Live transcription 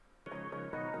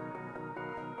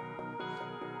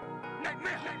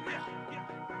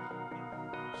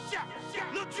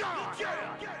Lil Jon,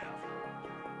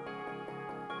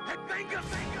 hey banger,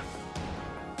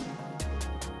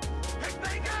 hey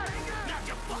banger, nod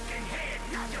your fucking head,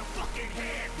 nod your fucking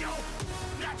head, yo,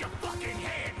 nod your fucking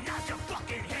head, nod your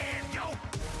fucking head, yo,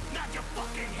 nod your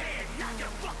fucking head, nod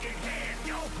your fucking head,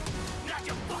 yo, nod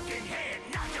your fucking head,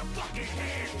 nod your fucking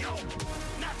head, yo,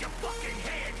 nod your fucking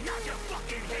head, nod your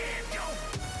fucking head, yo,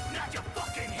 nod your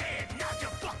fucking head, nod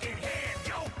your fucking head,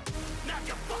 yo, nod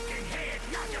your fucking head,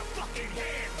 nod your fucking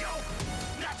head, yo,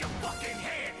 nod your fucking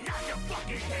head, nod your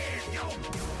fucking head, yo.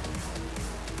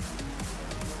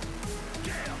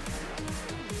 Yeah.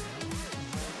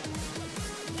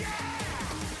 Yeah.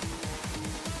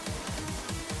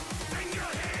 Bang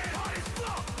your head hard as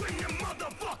fuck when your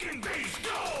motherfucking bass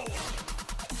go.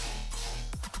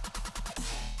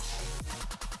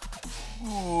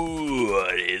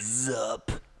 What is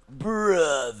up,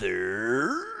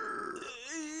 brother?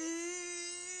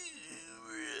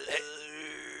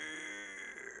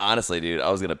 Honestly, dude,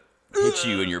 I was gonna hit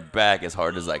you in your back as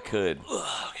hard as I could.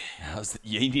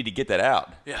 You need to get that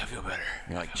out. Yeah, I feel better.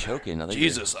 You're like choking. I think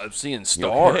Jesus, I'm seeing you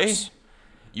stars. okay?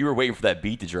 You were waiting for that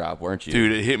beat to drop, weren't you?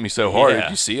 Dude, it hit me so hard. Yeah. Did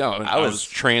you see? I was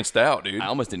tranced out, dude. I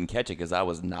almost didn't catch it because I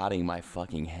was nodding my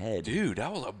fucking head. Dude,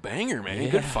 that was a banger, man. Yeah.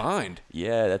 Good find.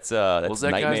 Yeah, that's was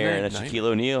that guy's Nightmare name? and that's Shaquille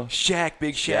O'Neal. Shaq,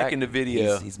 Big Shaq in the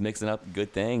video. He's mixing up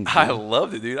good things. I dude.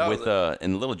 loved it, dude. With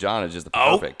and Lil Jon is just the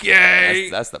perfect. Okay.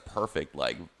 That's the perfect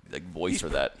like voice for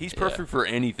that. He's Yeah. perfect for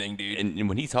anything, dude. And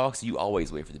when he talks, you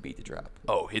always wait for the beat to drop.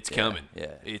 Oh, it's coming.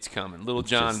 Yeah. It's coming. Little It's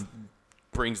John just-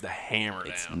 brings the hammer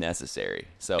It's down necessary.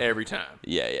 So every time.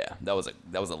 yeah. That was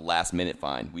a last minute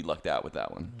find. We lucked out with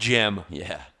that one. Gem.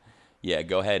 Yeah.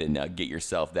 Go ahead and get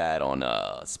yourself that on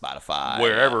Spotify,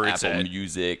 Wherever it's Apple at.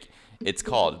 Music. It's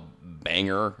called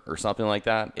Banger or something like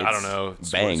that. I don't know.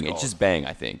 It's what Bang. it's It's called. just Bang,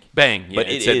 I think. Bang. Yeah, But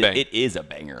it said bang. it is a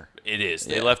banger. It is.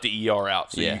 They Yeah. left the ER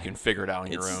out so Yeah. you can figure it out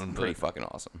on your It's own. pretty but fucking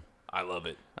awesome. I love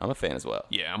it. I'm a fan as well.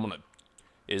 Yeah, I'm gonna.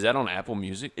 Is that on Apple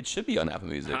Music? It should be on Apple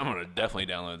Music. I'm gonna definitely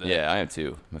download that. Yeah, I am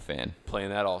too. I'm a fan. Playing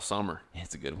that all summer. Yeah,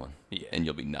 it's a good one. Yeah. And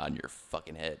you'll be nodding your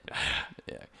fucking head.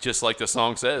 Yeah. Just like the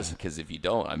song says. Because if you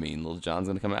don't, I mean, Lil Jon's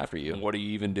going to come after you. What are you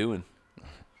even doing?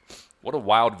 What a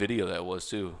wild video that was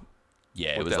too. Yeah,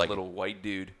 it With was that like little white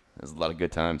dude. it was a lot of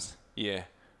good times. Yeah.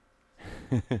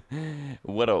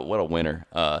 What a winner.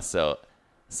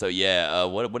 So yeah,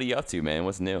 what are you up to, man?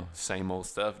 What's new? Same old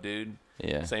stuff, dude.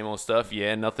 Yeah. Same old stuff.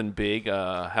 Yeah, nothing big.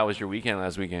 How was your weekend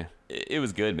last weekend? It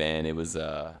was good, man. It was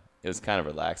kind of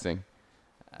relaxing.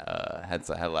 Had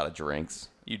a lot of drinks.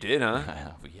 You did, huh?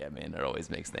 Yeah, man, it always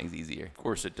makes things easier. Of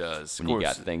course it does. When you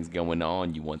got things going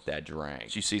on, you want that drink.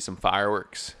 Did you see some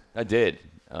fireworks? I did.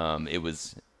 It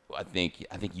was. I think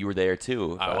you were there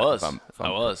too. I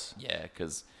was. Yeah,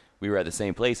 because we were at the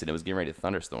same place and it was getting ready to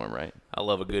thunderstorm, right? I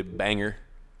love a good banger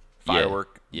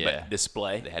firework Yeah.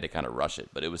 display. They had to kind of rush it,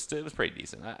 but it was pretty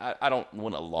decent. I don't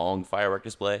want a long firework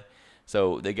display,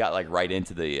 so they got like right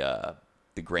into the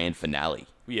grand finale,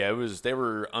 Yeah, they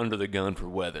were under the gun for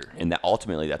weather. and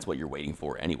ultimately that's what you're waiting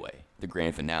for anyway. The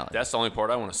grand finale. That's the only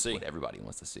part I want to see. what everybody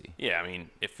wants to see. Yeah, I mean,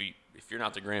 if you're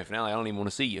not the grand finale, I don't even want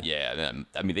to see you. Yeah,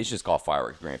 I mean they should just call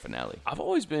fireworks grand finale. I've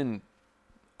always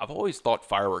thought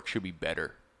fireworks should be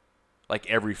better. Like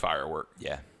every firework.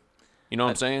 Yeah, You know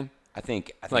what I'm saying? I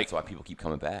think Like- that's why people keep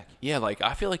coming back. Yeah, like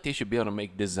I feel like they should be able to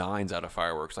make designs out of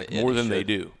fireworks, like Yeah, more than they should.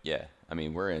 do. Yeah, I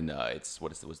mean we're in what's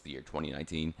the year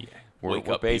 2019. Yeah. we're Wake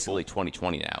up, basically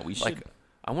 2020 now. We should. Like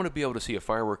I want to be able to see a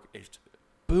firework.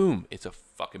 Boom! It's a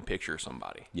fucking picture of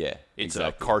somebody. Yeah, It's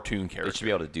exactly. a cartoon They character. should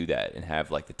be able to do that and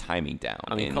have like the timing down.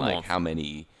 I mean, and, come like on. how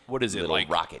many What is it, little like-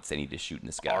 rockets they need to shoot in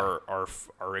the sky.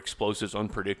 Are explosives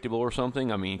unpredictable or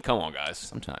something? I mean, come on, guys.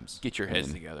 Sometimes Get your heads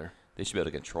I mean, together. They should be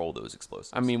able to control those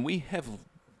explosives. I mean, we have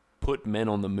put men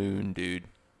on the moon, dude.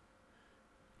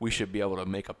 We should be able to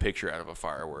make a picture out of a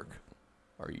firework.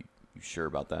 are you sure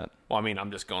about that? Well, I mean,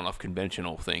 I'm just going off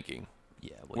conventional thinking.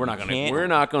 Yeah, well, We're you not gonna- can't- we're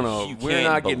not gonna- you we're can't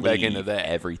not getting back believe into that.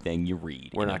 Everything you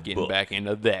read, We're in a not getting book. back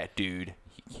into that, dude.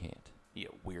 You can't. You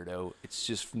weirdo. It's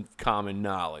just common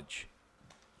knowledge.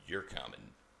 You're common.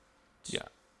 Yeah.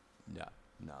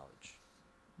 Knowledge.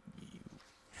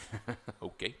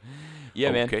 Okay.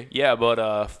 Yeah, man. Okay. Yeah, but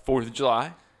 4th of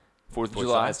July. 4th of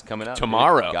July is coming up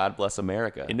tomorrow. dude. God bless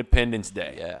America. Independence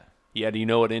Day. Yeah. Yeah, do you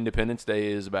know what Independence Day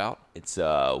is about? It's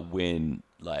when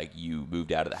like you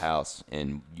moved out of the house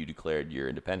and you declared your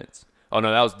independence. Oh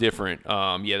no, that was different.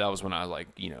 Yeah, that was when I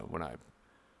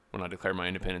when I declared my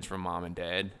independence from mom and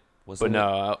dad. Wasn't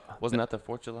But that the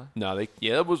 4th of July? no,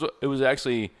 it was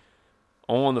actually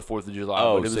on the 4th of July,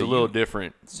 Oh, but it was so a little you-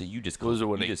 different. So you just Those are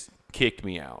when you they just kicked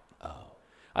me out. oh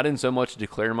I didn't so much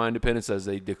declare my independence as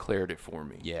they declared it for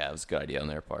me. Yeah, it was a good idea on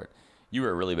their part. You were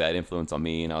a really bad influence on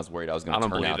me, and I was worried I was going to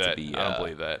turn out to be. I don't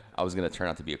believe that. I was going to turn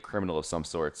out to be a criminal of some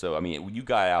sort. So, I mean, you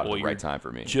got out at the right time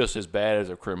for me. Just as bad as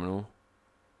a criminal.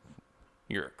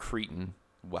 You're a cretin.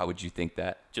 Why would you think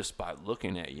that? Just by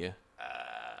looking at you.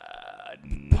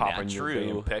 Not Popping your true.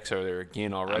 damn pecs over there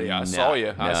again already. I No, saw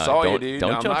you. I no, saw you, don't- dude.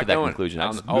 Don't I'm jump not to that going. conclusion.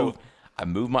 I'm- I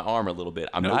moved my arm a little bit.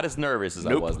 I'm Nope. not as nervous as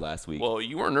I Nope. was last week. Well,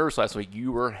 you weren't nervous last week.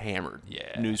 You were hammered.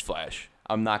 Yeah. Newsflash.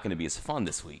 I'm not going to be as fun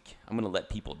this week. I'm going to let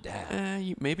people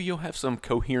down. Maybe you'll have some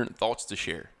coherent thoughts to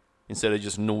share instead of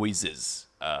just noises.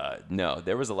 No,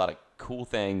 there was a lot of cool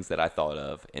things that I thought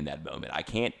of in that moment. I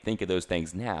can't think of those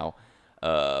things now.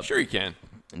 Sure you can.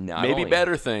 Not Maybe only-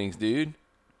 better things, dude.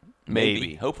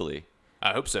 Maybe. Hopefully.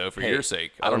 I hope so, for Hey, your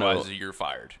sake. I don't know. Otherwise, you're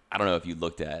fired. I don't know if you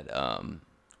looked at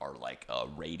our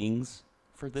ratings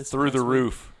for this Through the last week.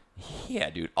 roof. Yeah,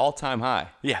 dude, all time high.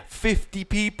 Yeah, 50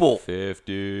 people.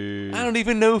 50. I don't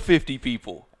even know 50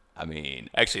 people. I mean,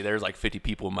 Actually, there's like 50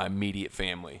 people in my immediate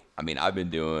family. I've been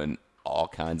doing all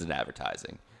kinds of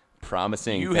advertising,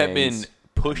 promising. You have been things.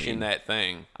 pushing that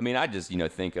thing I mean, I just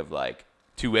think of like,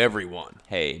 to everyone.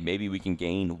 hey, maybe we can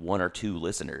gain 1 or 2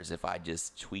 listeners if I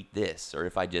just tweet this, or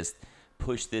if I just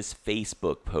push this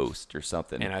Facebook post or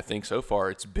something. And I think so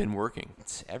far it's been working.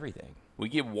 It's everything. We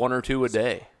get 1 or 2 a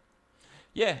day.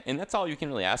 Yeah, and that's all you can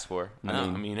really ask for. I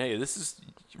mean, hey,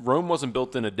 Rome wasn't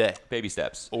built in a day Baby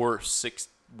steps. or 6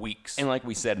 weeks. And like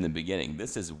we said in the beginning,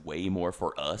 this is way more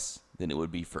for us than it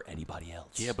would be for anybody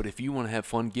else. Yeah, but if you want to have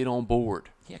fun, get on board.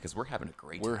 Yeah, because we're having a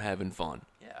great We're time. having fun.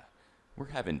 Yeah. We're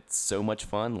having so much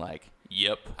fun, like,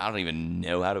 Yep. I don't even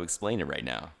know how to explain it right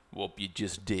now. Well, you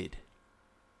just did.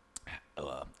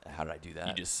 How did I do that?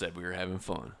 You just said we were having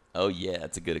fun. Oh, yeah,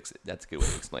 that's a good way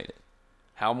to explain it.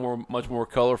 How much more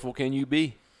colorful can you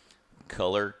be?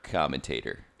 Color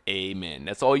commentator. Amen.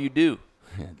 That's all you do.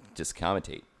 Just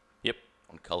commentate Yep.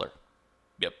 on color.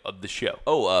 Yep. Of the show.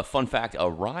 Oh, fun fact,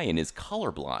 Ryan is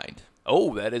colorblind.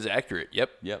 Oh, that is accurate. Yep.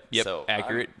 Yep. Yep. So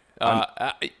accurate.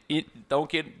 Don't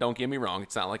get me wrong.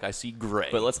 It's not like I see gray.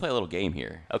 But let's play a little game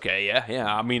here. Okay. Yeah.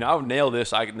 I mean, I'll nail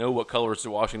this. I know what colors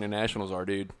the Washington Nationals are,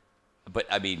 dude. But,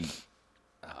 I mean,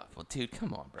 well, dude,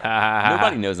 come on, bro. Ha, ha, ha.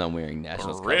 Nobody knows I'm wearing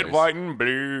Nationals Red, colors. white, and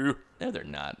blue. No, they're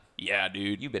not. Yeah,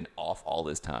 dude. You've been off all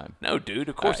this time. No, dude.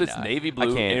 Of course, it's No, navy I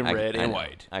blue can't. and red I and know.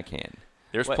 white. I can't.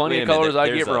 There's Wait- plenty wait a of minute. colors I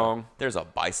There's get wrong. There's a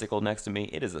bicycle next to me.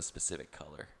 It is a specific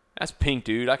color. That's pink,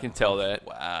 dude. I can tell that.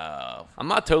 Wow. I'm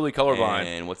not totally colorblind.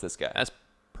 And what's this guy? That's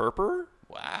purple.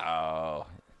 Wow.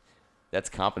 That's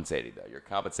compensating though. You're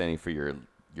compensating for your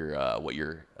what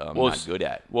you're not good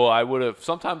at. Well, I would have.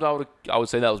 Sometimes I would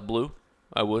say that was blue.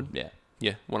 I would. Yeah.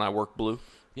 Yeah. When I work blue,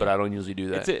 but Yeah. I don't usually do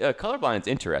that. It's colorblind is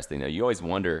interesting though. You always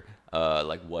wonder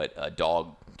like what a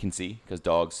dog can see because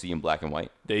dogs see in black and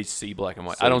white. They see black and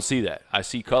white. So- I don't see that. I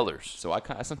see colors. So I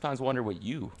sometimes wonder what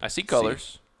you. I see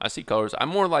colors. I see colors. I'm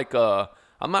more like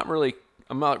I'm not really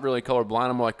colorblind.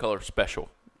 I'm more like color special.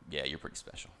 Yeah, you're pretty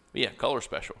special. But yeah, color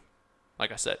special.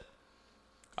 Like I said,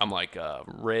 I'm like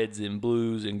reds and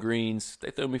blues and greens. They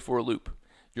throw me for a loop.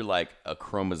 You're like a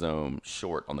chromosome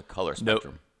short on the color Nope.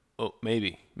 spectrum. Oh,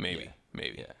 maybe.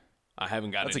 Yeah. I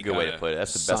haven't got That's a any good way to kinda put it.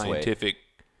 That's the best way. scientific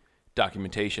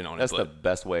documentation on That's it. the But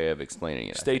best way of explaining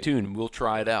it. I stay think. tuned. We'll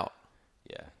try it out.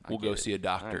 Yeah. I We'll get go it. see a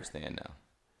doctor. I understand now.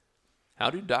 How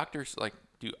do doctors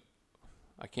do?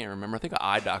 I can't remember. I think an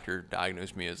eye doctor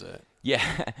diagnosed me as a. Yeah.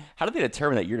 How do they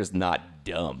determine that you're just not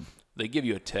dumb? They give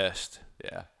you a test,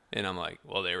 Yeah. and I'm like,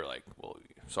 well, they were like, well,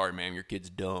 sorry, ma'am, your kid's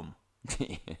dumb.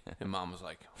 And mom was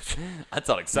like, That's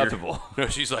unacceptable. no,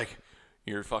 she's like,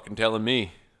 you're fucking telling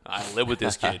me. I live with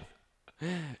this kid.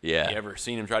 Yeah. You ever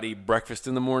seen him try to eat breakfast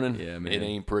in the morning? Yeah, man. It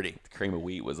ain't pretty. The cream of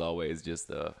wheat was always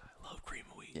just I love cream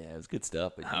of wheat. yeah, it was good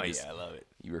stuff. But Oh, you just- yeah, I love it.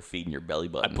 You were feeding your belly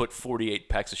I button. put 48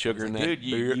 packs of sugar in that. dude,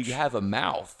 you bitch. have a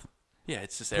mouth. Yeah,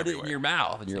 it's just Put everywhere. it in your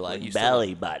mouth, and you're like, like you still-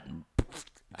 belly button.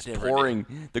 It's never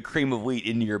pouring the cream of wheat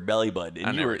into your belly button. And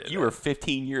I you never were did you that. were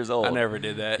 15 years old. I never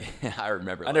did that. I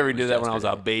remember. I like never it was did that when I was a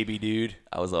yesterday. baby, dude.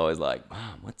 I was always like,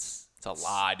 Mom, what's It's a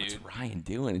lie, what's dude. Ryan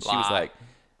doing? And she was Lie. like,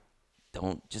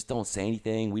 don't say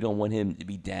anything. We don't want him to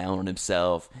be down on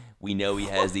himself. We know he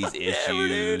has these Whatever,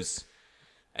 dude. issues.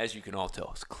 As you can all tell,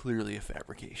 it's clearly a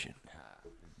fabrication.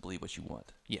 Believe what you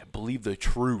want. Yeah, believe the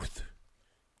truth,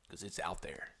 because it's out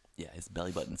there. Yeah, his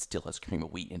belly button still has cream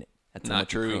of wheat in it. That's how Not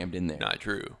much you true. crammed in there. Not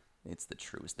true. It's the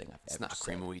truest thing I've It's ever not said.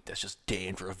 cream of wheat. That's just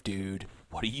dandruff, dude.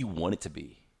 What do you want it to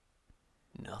be?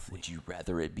 Nothing. Would you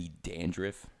rather it be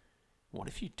dandruff? What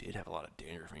if you did have a lot of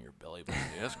dandruff in your belly button?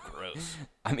 Dude, that's gross.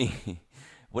 I mean,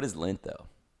 what is lint though?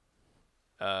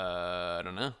 I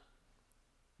don't know.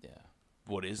 Yeah,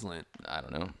 What is lint? I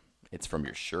don't know. It's from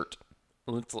your shirt.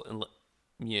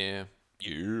 Yeah.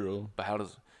 Yeah. But how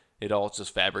does it all? It's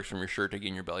just fabrics from your shirt to get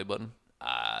in your belly button.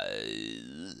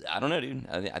 I don't know, dude.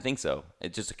 I think so.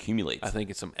 It just accumulates. I think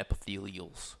it's some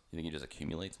epithelials. You think it just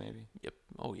accumulates, maybe? Yep.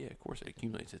 Oh yeah, of course it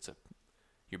accumulates.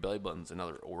 Your belly button's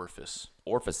another orifice.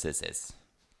 Orifices.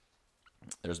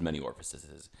 There's many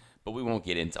orifices, but we won't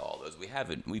get into all those.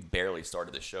 We barely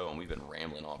started the show, and we've been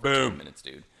rambling on for 10 minutes,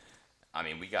 dude. I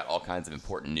mean, we got all kinds of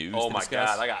important news. Oh to my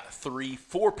discuss. God, I got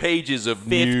 4 pages of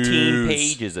 15 news.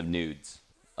 pages of nudes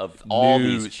of all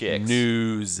these chicks.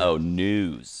 News. Oh,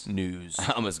 news. News.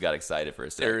 I almost got excited for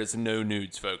a second. There is no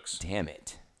nudes, folks. Damn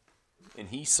it. And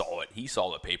he saw it. He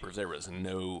saw the papers. There was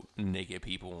no naked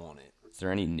people on it. Is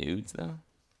there any nudes though?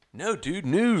 No, dude.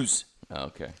 News. Oh,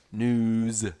 okay.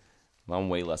 News. Well, I'm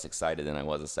way less excited than I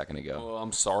was a second ago. Well,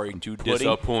 I'm sorry to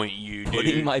disappoint you, dude.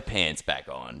 Putting my pants back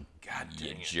on. God You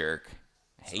dang it. jerk.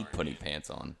 I hate putting pants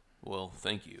on. Well,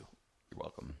 thank you. You're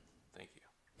welcome. Thank you.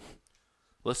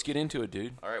 Let's get into it,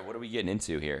 dude. All right, what are we getting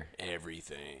into here?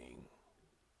 Everything.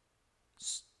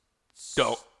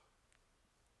 So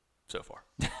far.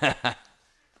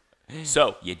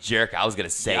 So, You jerk. I was going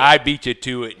to say I it. beat you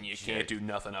to it, and you can't do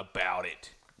nothing about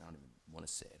it. I don't even want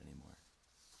to say it anymore.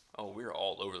 Oh, we're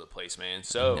all over the place, man.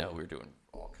 So No, we're doing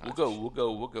all kinds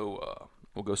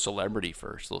we'll go celebrity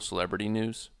first. A little celebrity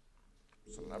news.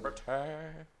 Celebrity.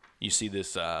 You see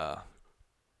this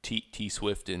T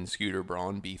Swift and Scooter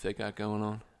Braun beef they got going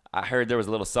on? I heard there was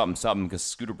a little something because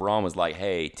Scooter Braun was like,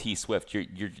 "Hey, T Swift,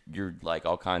 you're like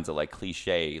all kinds of like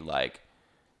cliche like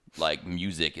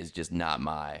music is just not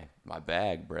my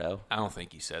bag, bro." I don't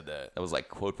think he said that. That was like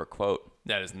quote for quote.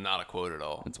 That is not a quote at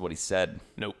all. That's what he said.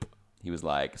 Nope. He was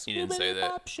like, He didn't say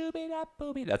that.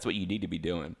 "Shoo-be-dop-booby." That's what you need to be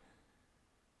doing.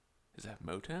 Is that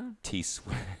Motown? T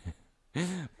Swift,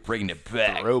 bringing it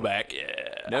back. Throwback.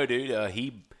 Yeah. No, dude.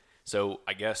 So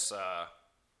I guess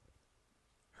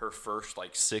her first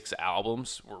like 6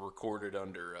 albums were recorded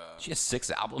under. She has 6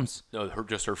 albums. No,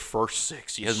 her first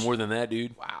 6. She has more than that,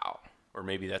 dude. Wow. Or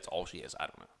maybe that's all she has. I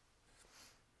don't know.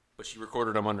 But she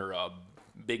recorded them under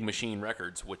Big Machine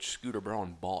Records, which Scooter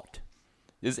Braun bought.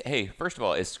 Hey, first of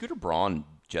all, is Scooter Braun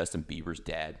Justin Bieber's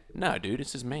dad? No, dude,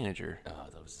 it's his manager. Oh,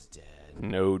 that was his dad.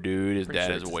 No, dude, his Pretty dad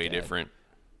sure is it's his way dad. different.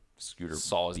 Scooter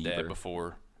Saw his Bieber. dad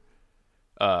before.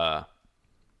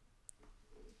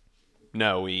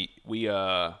 No,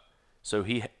 so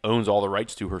he owns all the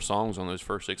rights to her songs on those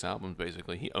first 6 albums,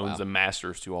 basically. He owns the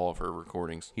masters to all of her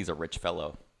recordings. He's a rich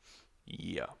fellow.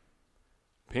 Yeah.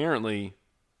 Apparently,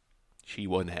 she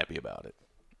wasn't happy about it.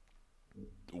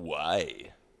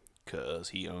 Why? Because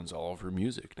he owns all of her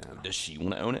music now. Does she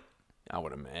want to own it? I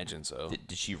would imagine so.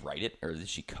 Did she write it or did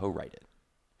she co-write it?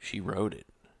 She wrote it.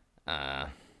 Uh,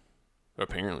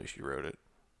 Apparently, she wrote it.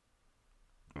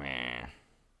 meh.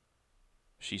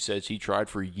 She said she tried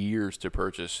for years to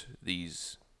purchase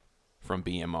these from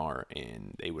BMR,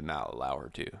 and they would not allow her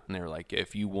to. And they were like,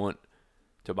 if you want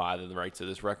to buy the rights to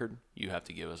this record, you have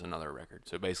to give us another record.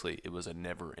 So basically, it was a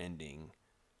never-ending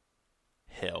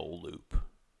hell loop.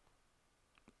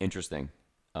 Interesting.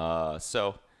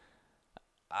 So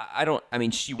I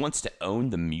mean, she wants to own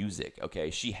the music.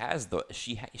 Okay, she gets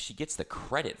the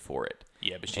credit for it.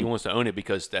 Yeah, but she wants to own it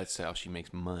because that's how she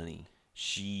makes money.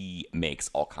 She makes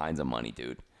all kinds of money,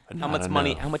 dude. How Not much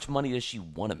money? enough. How much money does she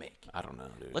want to make? I don't know,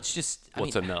 dude. Let's just.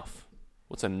 What's enough?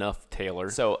 What's enough, Taylor?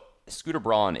 So Scooter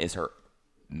Braun is her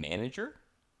manager.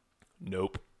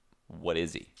 Nope. What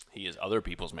is he? He is other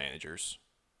people's managers.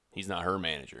 He's not her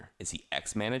manager. Is he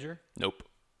ex-manager? Nope.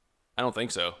 I don't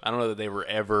think so. I don't know that they were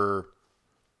ever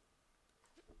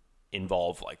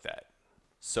involved like that.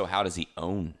 So how does he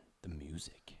own the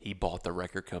music? He bought the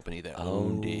record company that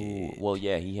owned it. Well,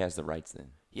 yeah, he has the rights then.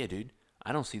 Yeah, dude.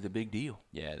 I don't see the big deal.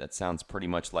 Yeah, that sounds pretty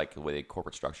much like the way the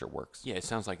corporate structure works. Yeah, it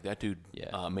sounds like that dude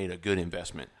Yeah. made a good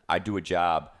investment. I do a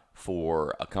job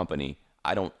for a company.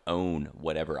 I don't own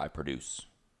whatever I produce.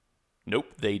 Nope,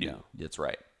 they do. No, that's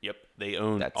right. Yep, they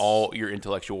own That's- all your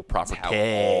intellectual property. How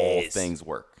all things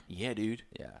work. Yeah, dude.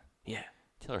 Yeah. Yeah.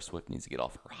 Taylor Swift needs to get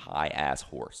off her high-ass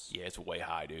horse. Yeah, it's way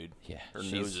high, dude. Yeah, Her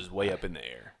she's- nose is way up in the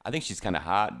air. I think she's kind of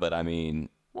hot, but I mean...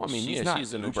 Well, I mean, she's yeah, not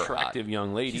she's an uber attractive hot.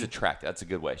 young lady. She's attractive. That's a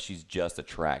good way. She's just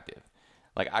attractive.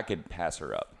 Like, I could pass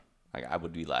her up. Like, I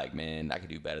would be like, man, I could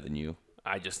do better than you.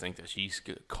 I just think that she's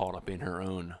caught up in her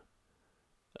own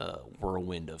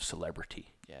whirlwind of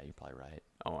celebrity. Yeah, you're probably right.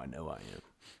 Oh, I know I am.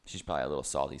 She's probably a little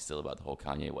salty still about the whole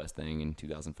Kanye West thing in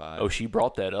 2005. Oh, she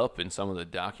brought that up in some of the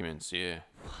documents, yeah.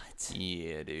 What?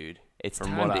 Yeah, dude. It's From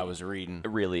time what to- I was reading.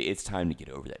 It's time to get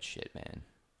over that shit, man.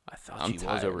 I thought I'm she was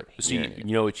tired over. of See, hearing it.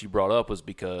 you know what she brought up was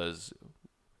because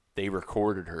they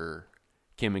recorded her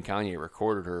Kim and Kanye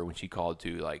recorded her when she called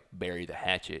to like bury the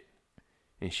hatchet,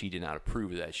 and she did not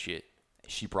approve of that shit.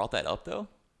 She brought that up though.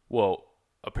 Well,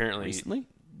 apparently Recently?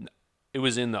 it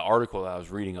was in the article that I was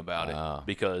reading about Oh. it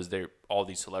because they're all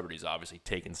these celebrities obviously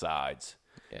taking sides,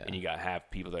 Yeah. and you got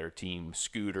half people that are team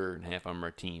Scooter and half of them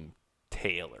are team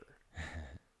Taylor.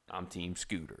 I'm team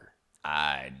Scooter.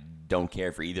 I don't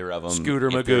care for either of them. Scooter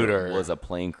If there Magooter. was a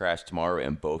plane crash tomorrow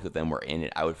and both of them were in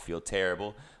it, I would feel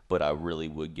terrible, but I really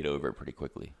would get over it pretty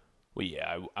quickly. Well,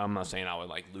 yeah, I'm not saying I would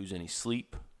like lose any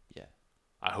sleep. Yeah.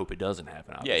 I hope it doesn't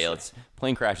happen. Yeah, Obviously. yeah.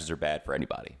 Plane crashes are bad for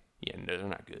anybody. Yeah, no, they're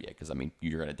not good. Yeah, because I mean,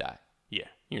 you're gonna die. Yeah,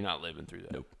 you're not living through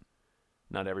that. Nope.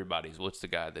 Not everybody's. What's the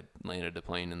guy that landed the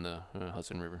plane in the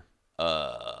Hudson River?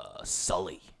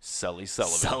 Sully. Sully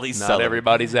Sullivan. Sully Not Sullivan.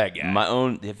 everybody's that guy. My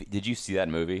own. Did you see that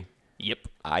movie? Yep.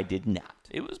 I did not.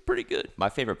 It was pretty good. My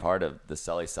favorite part of the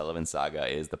Sully Sullivan saga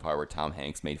is the part where Tom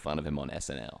Hanks made fun of him on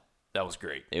SNL. That was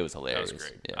great. It was That hilarious. was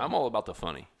great. Yeah. I'm all about the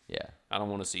funny. Yeah. I don't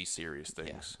want to see serious Yeah.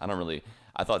 things. I don't really.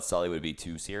 I thought Sully would be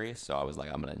too serious, so I was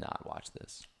like, I'm gonna not watch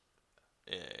this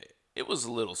It was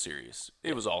a little serious.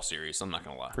 It was all serious. I'm not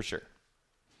gonna lie. for sure.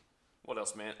 What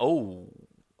else, man? Oh,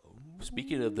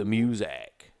 speaking of the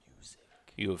music.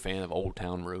 You a fan of Old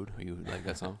Town Road? You like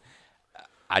that song?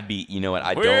 I'd be. You know what?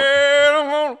 I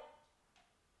don't.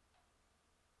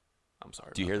 I'm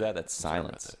sorry. Do you about hear that? That's sorry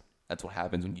about silence. that. That's what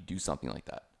happens when you do something like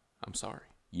that. I'm sorry.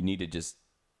 You need to just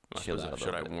chill out a Should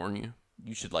little I bit. warn you?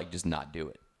 You should like just not do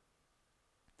it.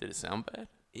 Did it sound bad?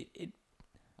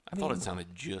 I thought mean, it sounded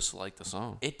just like the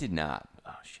song. It did not.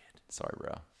 Oh shit. Sorry,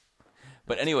 bro.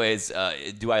 But anyways,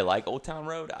 do I like Old Town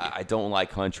Road? I don't like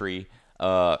country.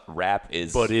 Rap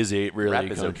is. But is it really rap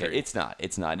is country? okay. It's not.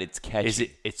 It's not. It's catchy. Is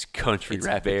it? It's country It's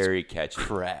rap. very catchy.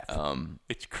 crap.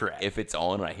 It's crap. If it's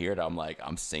on and I hear it, I'm like,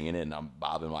 I'm singing it and I'm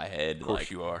bobbing my head. Of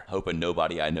course you are. Hoping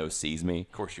nobody I know sees me.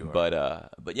 Of course you are.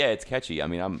 But yeah, it's catchy. I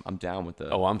mean, I'm down with the.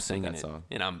 oh, I'm with singing that it, song.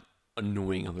 and I'm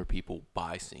annoying other people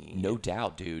by singing. No it,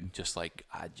 doubt, dude. just like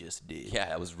I just did. Yeah,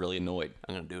 I was really annoyed.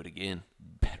 I'm gonna do it again.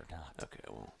 Better not. Okay,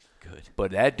 well, Good. but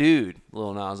that dude,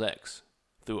 Lil Nas X,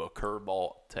 threw a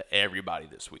curveball to everybody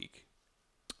this week.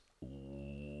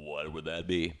 What would that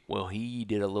be? Well, he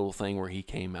did a little thing where he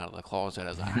came out of the closet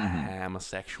as a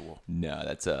homosexual. No,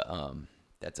 that's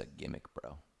a gimmick,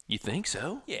 bro. You think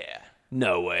so? Yeah.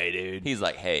 No way, dude. He's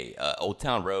like, hey, Old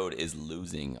Town Road is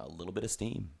losing a little bit of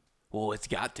steam. Well, it's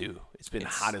got to. It's been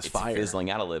It's, hot as it's fire. fizzling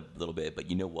out a little bit, but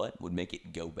you know what would make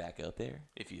it go back up there?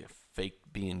 If you fake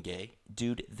being gay.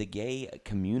 Dude, the gay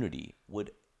community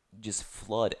would just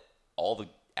flood all the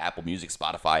Apple Music,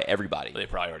 Spotify, everybody. They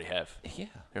probably already have. Yeah.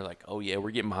 They're like, oh yeah,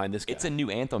 we're getting behind this guy. It's a new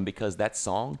anthem because that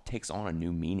song takes on a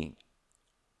new meaning.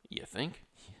 You think?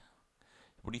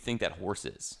 What do you think that horse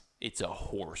is? It's a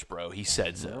horse, bro. He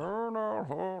said so.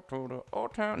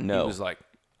 No. He was like,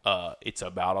 it's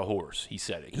about a horse. He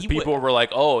said it. 'Cause He people would- were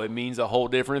like, oh, it means a whole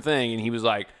different thing. And he was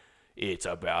like, it's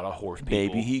about a horse, people.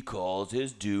 Maybe he calls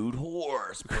his dude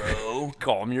horse, bro.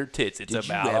 Call him your tits. It's Did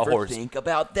about you a ever horse. think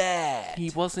about that? He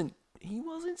wasn't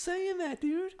saying that,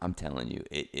 dude. I'm telling you,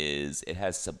 it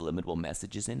has subliminal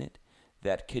messages in it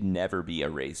that could never be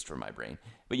erased from my brain.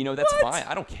 But you know, that's fine.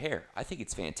 I don't care. I think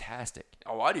it's fantastic.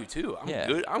 Oh, I do too. I'm Yeah.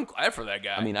 good. I'm glad for that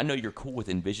guy. I mean, I know you're cool with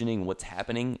envisioning what's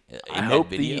happening in I that hope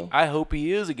video. I hope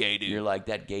he is a gay dude. You're like,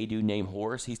 that gay dude named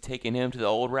Horse, he's taking him to the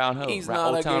old round hole. He's Old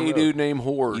not a Town gay Road. dude named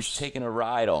Horse. He's taking a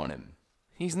ride on him.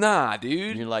 He's not, And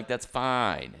dude. you're like, that's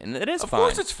fine. And it is Of fine.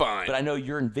 course it's fine. But I know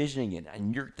you're envisioning it,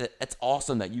 and that's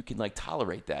awesome that you can, like,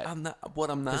 tolerate that. I'm not. What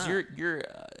I'm not. Because you're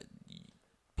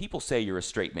people say you're a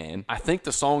straight man. I think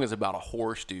the song is about a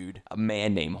horse, dude. A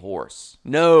man named Horse.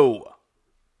 No.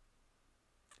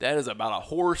 That is about a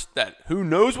horse that who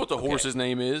knows what the horse's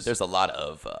name is. There's a lot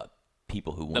of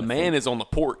people who want The to man think, is on the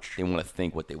porch. they want to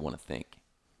think what they want to think.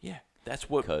 Yeah, that's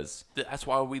what. Because That's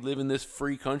why we live in this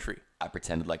free country. I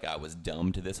pretended like I was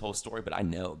dumb to this whole story, but I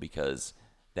know because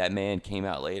that man came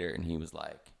out later and he was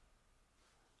like,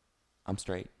 I'm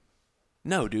straight.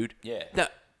 No, dude. Yeah. No,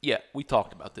 yeah, we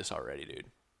talked about this already, dude.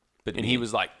 But And he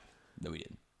was like, no, we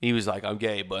didn't. I'm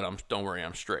gay, but don't worry,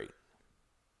 I'm straight.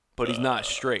 But he's not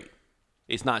straight.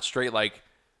 It's not straight like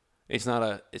it's not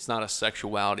a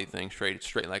sexuality thing. Straight. It's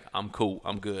straight like I'm cool,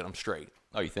 I'm good, I'm straight.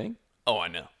 Oh, you think? Oh, I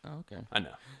know. Oh, okay. I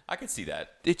know. I could see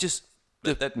that. It just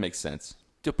That makes sense.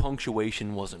 the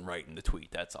punctuation wasn't right in the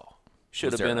tweet. That's all. Should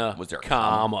Was have there- been a was there a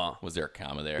comma. Was there a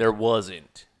comma there? There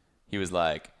wasn't. He was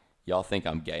like, y'all think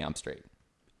I'm gay, I'm straight.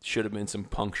 Should have been some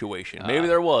punctuation. Maybe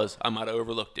there was. I might have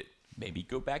overlooked it. Maybe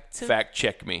go back to Fact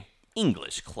check me.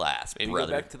 English class, Maybe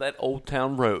brother. go back to that Old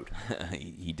Town Road.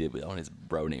 he did on his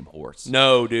bro named Horse.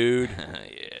 No, dude.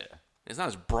 Yeah, It's not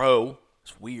his bro.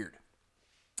 It's weird.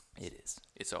 it is.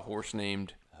 It's a horse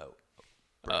named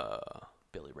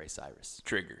Billy Ray Cyrus.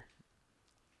 Trigger.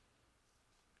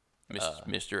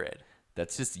 Mr. Ed.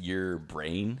 That's just your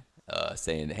brain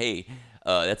saying, hey,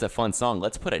 that's a fun song.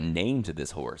 Let's put a name to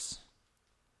this horse.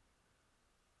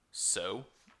 So?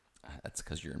 That's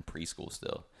because you're in preschool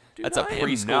still. Dude, That's a I am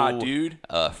preschool not, dude.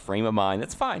 Frame of mind.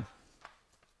 That's fine.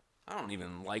 I don't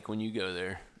even like when you go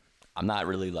there. I'm not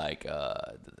really like,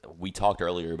 we talked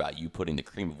earlier about you putting the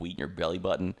cream of wheat in your belly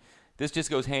button. This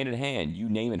just goes hand in hand. You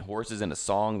naming horses in a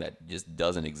song that just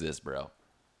doesn't exist, bro.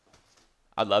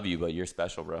 I love you, but you're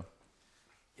special, bro.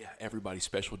 Yeah, everybody's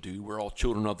special, dude. We're all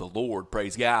children of the Lord.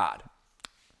 Praise God.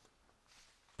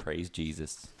 Praise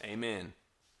Jesus. Amen.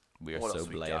 We are What so else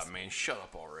we blessed. got, man? Shut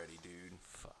up already, dude.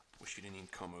 Fuck. Wish you didn't even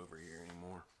come over here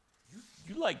anymore.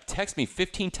 You like text me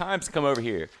 15 times to come over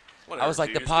here. Whatever, I was like,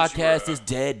 dude. the It's 'cause you podcast were, is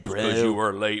dead, bro. Because you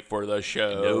were late for the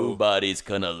show. Nobody's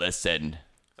gonna listen.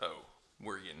 Oh,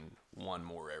 we're getting one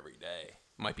more every day.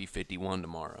 Might be 51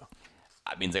 tomorrow.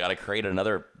 That means I gotta create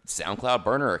another SoundCloud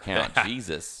burner account.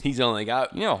 Jesus. He's only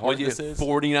got, You know how hard what'd this is?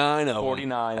 49 of them.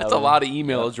 49 That's of a them. lot of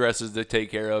email addresses to take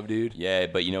care of, dude. Yeah,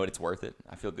 but you know what? It's worth it.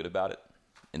 I feel good about it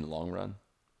in the long run.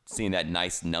 Seeing that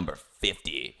nice number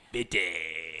 50.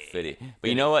 50. But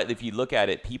you know what? If you look at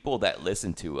it, people that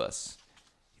listen to us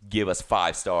give us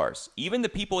 5 stars. Even the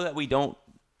people that we don't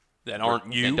That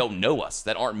aren't you. that don't know us,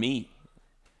 that aren't me,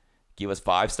 give us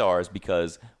 5 stars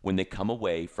because when they come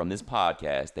away from this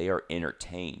podcast, they are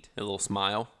entertained. A little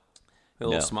smile. A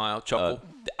little No. smile. Chuckle.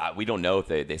 We don't know if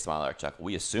they smile or chuckle.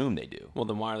 We assume they do. Well,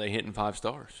 then why are they hitting 5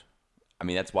 stars? I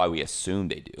mean, that's why we assume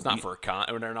they do. It's not for a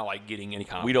they're not like getting any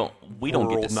kind of we don't get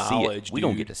world to see knowledge, it. We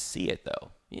don't dude. get to see it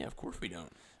though. Yeah, of course we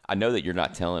don't. I know that you're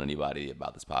not telling anybody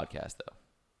about this podcast though,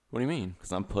 What do you mean?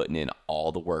 because I'm putting in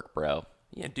all the work, bro.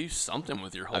 Yeah, do something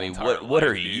with your whole I mean, entire what are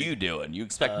life, dude. you doing? You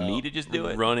expect me to just do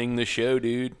it? Running the show,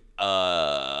 dude.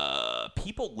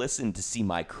 People listen to see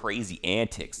my crazy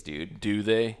antics, dude. Do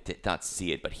they? Did not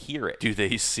see it, but hear it. Do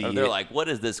they see Or they're it? like, what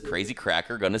is this crazy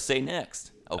cracker gonna say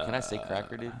next? Oh, can I say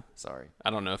cracker, dude? Sorry. I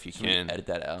don't know if you Can we can. edit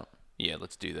that out? Yeah,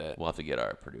 let's do that. We'll have to get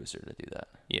our producer to do that.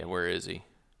 Yeah, where is he?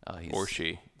 He's, Or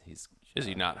she? He's Is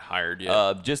he not hired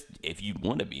yet? just if you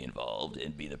want to be involved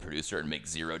and be the producer and make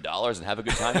 $0 and have a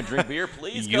good time and drink beer,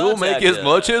 please. You'll make contact as us.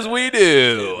 much as we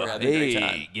do. We're having a great time.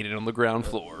 Hey, get it on the ground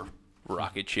floor.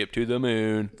 Rocket ship to the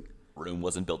moon. Room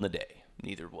wasn't built in a day.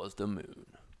 Neither was the moon.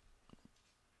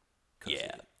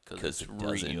 Yeah, Because it's it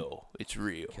doesn't. real. It's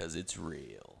real. Because it's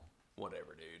real.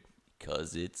 Whatever, dude.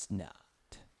 Because it's not.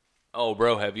 Oh,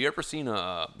 bro, have you ever seen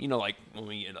like when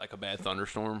we get like a bad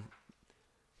thunderstorm,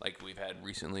 like we've had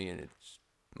recently, and it's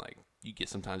like you get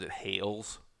sometimes it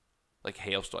hails, like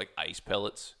hails to like ice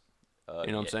pellets. You know what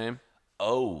I'm yeah. saying?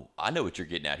 Oh, I know what you're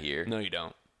getting at here. No, you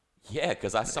don't. Yeah,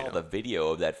 because I saw the video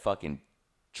of that fucking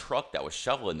truck that was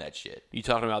shoveling that shit. You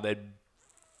talking about that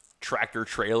tractor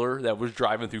trailer that was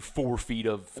driving through 4 feet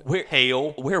of Where-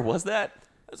 hail? Where was that?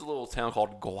 There's a little town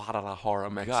called Guadalajara,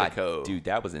 God, Mexico. dude,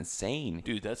 that was insane.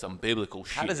 Dude, that's some biblical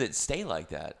shit. How does it stay like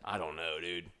that? I don't know,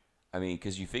 dude. I mean,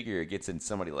 because you figure it gets in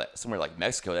somewhere like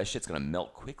Mexico, that shit's gonna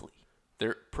melt quickly.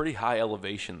 They're pretty high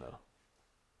elevation, though.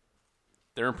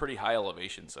 They're in pretty high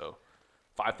elevation, so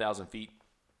 5,000 feet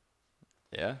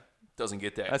Yeah, doesn't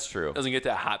get that. That's true. Doesn't get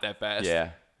that hot that fast.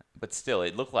 yeah, but still,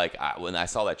 it looked like when I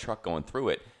saw that truck going through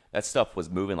it, that stuff was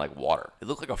moving like water. It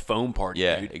looked like a foam party,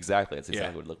 Yeah, dude. exactly. That's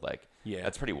exactly Yeah. what it looked like. Yeah.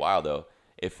 That's pretty wild, though.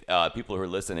 If people who are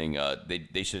listening,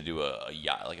 they should do a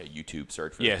YouTube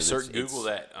search for Yeah, this. search Google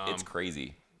that. It's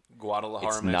crazy.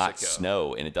 Guadalajara, It's Mexico. not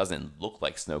snow, and it doesn't look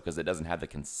like snow because it doesn't have the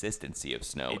consistency of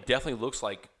snow. It definitely looks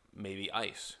like maybe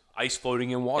ice. Ice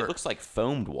floating in water. It looks like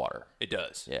foamed water. It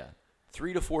does. Yeah.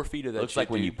 3 to 4 feet of that It looks shit, like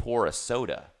when you dude. pour a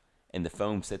soda and the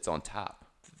foam sits on top.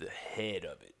 The head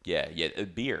of it. Yeah,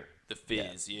 beer. The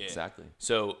fizz, yeah. Exactly.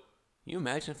 So, you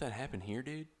imagine if that happened here,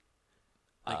 dude?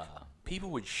 Like, people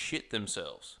would shit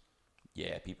themselves.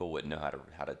 Yeah, people wouldn't know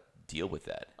how to deal with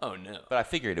that. Oh, no. But I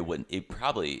figured it wouldn't. It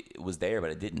probably was there,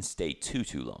 but it didn't stay too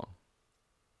long.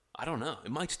 I don't know.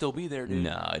 It might still be there, dude.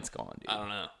 No, it's gone, dude. I don't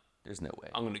know. There's no way.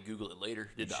 I'm going to Google it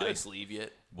later. Did the should. ice leave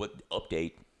yet? What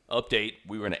update? Update.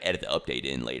 We were gonna edit the update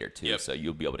in later too, Yep. so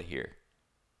you'll be able to hear.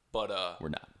 But We're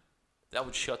not. that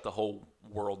would shut the whole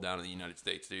world down in the United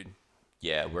States, dude.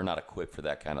 Yeah, we're not equipped for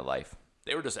that kind of life.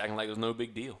 They were just acting like it was no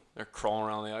big deal. They're crawling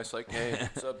around the ice like, hey,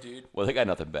 what's up, dude? Well, they got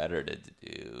nothing better to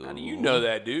do. How do you know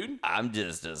that, dude? I'm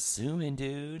just assuming,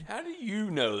 dude. How do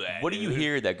you know that? What do you dude?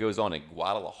 hear that goes on in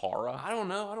Guadalajara? I don't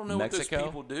know. I don't know Mexico? what those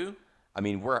people do. I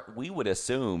mean, we would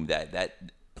assume that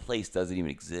place doesn't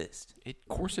even exist Of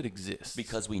course it exists.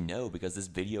 because this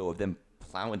video of them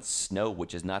plowing snow,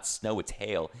 which is not snow, it's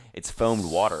hail. It's foamed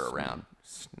water around.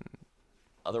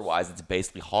 Otherwise, it's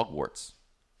basically Hogwarts.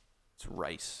 It's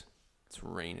rice. It's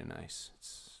rain and ice.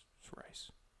 It's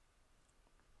rice.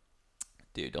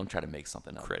 Dude, don't try to make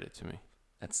something up. Credit to me.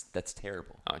 That's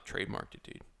terrible. I trademarked it,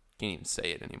 dude. Can't even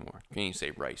say it anymore. Can't even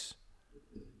say rice.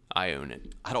 I own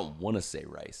it. I don't want to say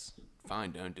rice.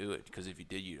 Fine, don't do it. Because if you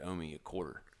did, you'd owe me a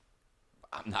quarter.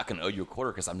 I'm not going to owe you a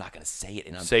quarter because I'm not going to say it.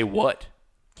 And Say what?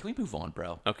 Can we move on,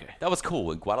 bro? Okay. That was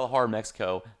cool. In Guadalajara,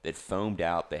 Mexico, that foamed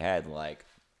out. They had like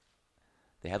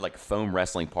foam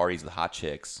wrestling parties with hot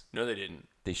chicks. No, they didn't.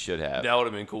 They should have. That would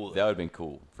have been cool. That would have been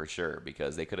cool for sure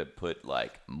because they could have put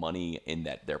like money in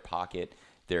their pocket.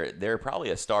 They're probably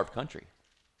a starved country.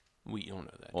 We don't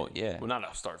know that. Well, dude. yeah. Well, not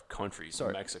a starved country. So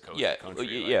Mexico. Yeah, is a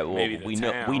country. yeah. Like, Well, maybe the we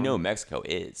town. know Mexico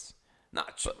is.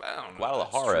 Not. I don't know.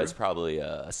 Guadalajara That's is probably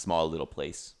a small little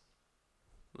place.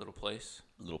 little place.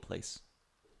 Little place.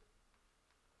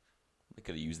 They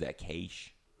could have used that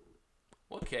cash.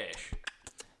 What cash?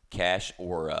 Cash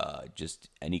or just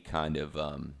any kind of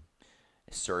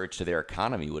surge to their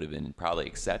economy would have been probably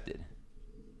accepted.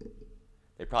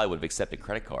 They probably would have accepted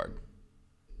credit card.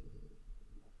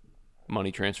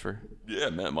 Money transfer. Yeah,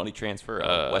 man, money transfer,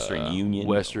 Western Union,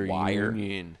 Western Wire.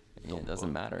 Union. Yeah, it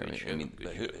doesn't matter. Good show, good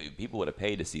but show. people would have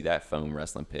paid to see that foam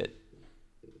wrestling pit.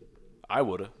 I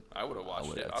would have. I would have I watched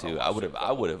would it. have too.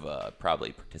 I would have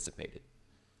probably participated.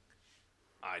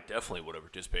 I definitely would have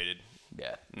participated.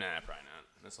 Yeah. Nah, probably not.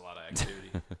 That's a lot of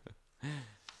activity.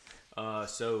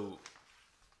 So.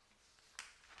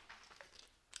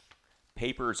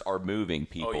 Papers are moving,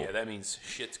 people. Oh yeah, that means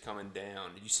shit's coming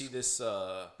down. Did you see this?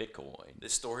 Bitcoin.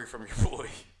 This story from your boy,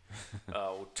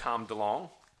 Tom DeLonge.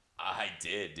 I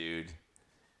did, dude.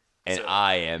 And So-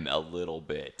 I am a little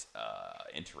bit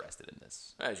interested in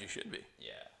this. As you should be.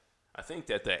 Yeah. I think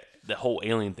that the whole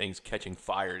alien thing's catching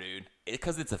fire, dude.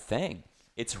 Because it's a thing.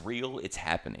 It's real. It's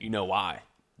happening. You know why?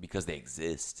 Because they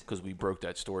exist. Because we broke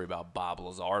that story about Bob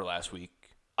Lazar last week.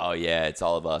 Oh, yeah. It's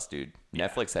all of us, dude.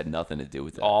 Netflix had nothing to do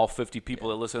with that. All 50 people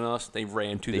that listen to us, they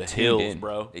ran to the tuned hills, in.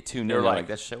 bro. They tuned They in. were They're like,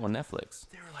 that show on Netflix.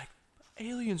 They were like,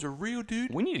 aliens are real,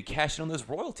 dude. We need to cash in on those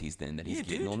royalties then that he's Yeah,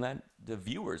 getting dude. on that, the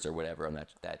viewers or whatever on that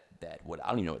what I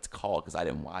don't even know what it's called because I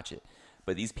didn't watch it.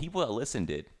 But these people that listened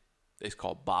did. It's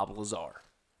called Bob Lazar.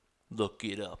 Look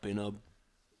it up in a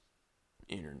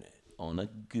internet. On a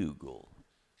Google.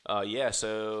 Yeah,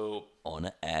 so On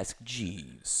a Ask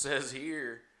Jeeves. says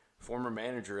here, former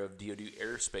manager of DoD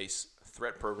Airspace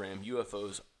Threat Program,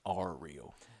 UFOs are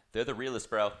real. They're the realest,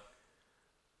 bro.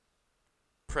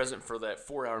 Present for that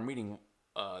 4-hour meeting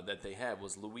that they had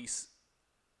was Luis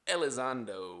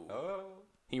Elizondo. Oh.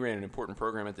 He ran an important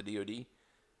program at the DoD.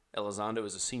 Elizondo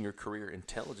is a senior career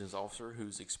intelligence officer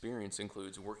whose experience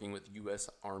includes working with U.S.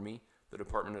 Army, the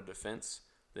Department of Defense,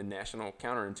 the National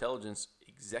Counterintelligence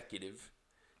Executive,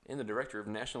 and the Director of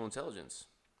National Intelligence.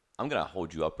 I'm going to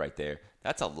hold you up right there.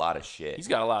 That's a lot of shit. He's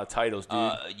got a lot of titles,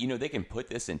 dude. They can put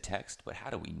this in text, but how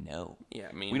do we know? Yeah,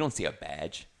 I mean, We don't see a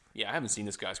badge. Yeah, I haven't seen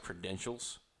this guy's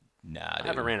credentials. Nah, I dude.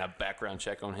 haven't ran a background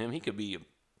check on him. He could be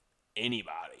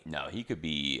anybody. No, he could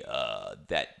be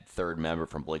that third member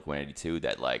from Blink-182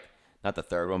 that, like, not the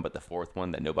third one, but the fourth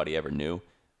one that nobody ever knew.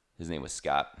 His name was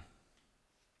Scott.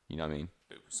 You know what I mean?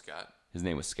 Who, Scott? His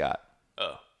name was Scott.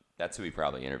 Oh, That's who he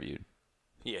probably interviewed.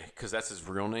 yeah, because that's his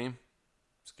real name,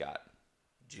 Scott.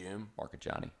 Jim. Mark and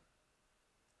Johnny.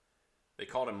 They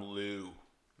called him Lou.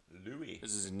 Louis.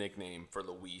 This is his nickname for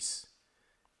Luis.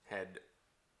 Had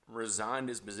resigned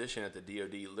his position at the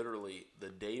DoD literally the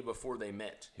day before they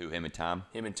met. Who, him and Tom?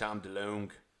 Him and Tom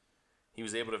DeLonge. He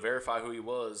was able to verify who he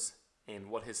was and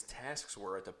what his tasks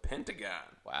were at the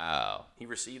Pentagon. Wow. He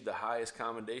received the highest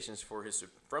commendations from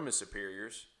his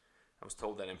superiors. I was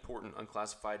told that important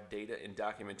unclassified data and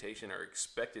documentation are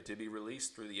expected to be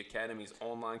released through the Academy's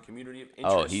online community of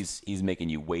interest. Oh, he's making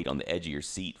you wait on the edge of your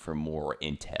seat for more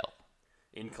intel.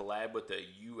 In collab with the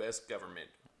U.S. government,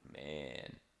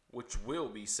 Man. which will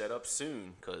be set up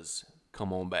soon. Because,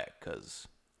 come on back, because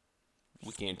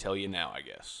we can't tell you now, I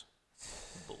guess.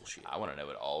 Bullshit. I want to know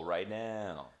it all right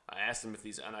now. I asked him if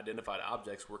these unidentified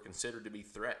objects were considered to be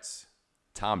threats.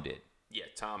 Tom did. Yeah,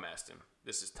 Tom asked him.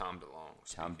 This is Tom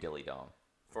DeLonge, Tom Dilly Dong.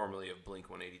 formerly of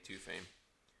Blink-182 fame.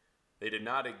 They did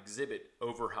not exhibit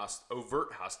overt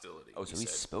hostility. Oh, so he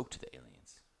spoke to the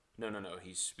aliens. No.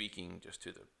 He's speaking just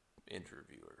to the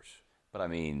interviewers. But I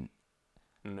mean,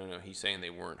 No. He's saying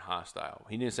they weren't hostile.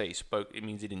 He didn't say he spoke. It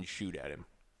means he didn't shoot at him.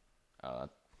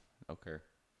 okay.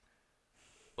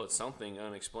 But something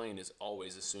unexplained is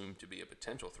always assumed to be a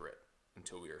potential threat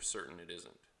until we are certain it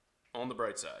isn't. On the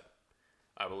bright side,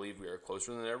 I believe we are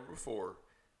closer than ever before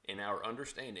in our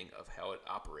understanding of how it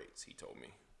operates, he told me.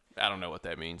 I don't know what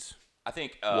that means. I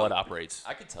think what operates?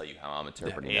 I could tell you how I'm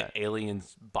interpreting that.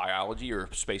 Aliens, biology, or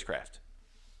spacecraft?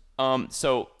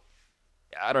 So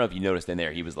I don't know if you noticed in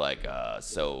there, he was like,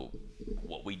 so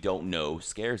what we don't know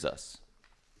scares us.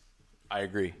 I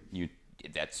agree.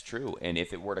 That's true. And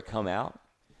if it were to come out,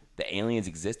 the aliens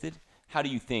existed, how do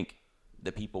you think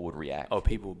the people would react? Oh,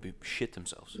 people would shit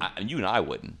themselves. You and I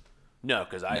wouldn't. No,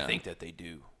 because I No. think that they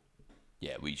do.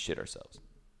 Yeah, we shit ourselves.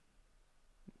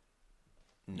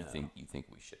 No. You think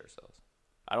we shit ourselves?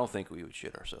 I don't think we would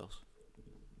shit ourselves.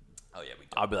 Oh yeah, we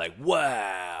do. I'd be like,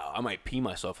 wow. I might pee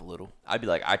myself a little. I'd be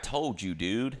like, I told you,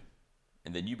 dude.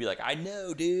 And then you'd be like, I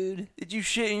know, dude. Did you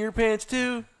shit in your pants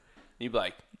too? You'd be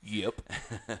like, yep.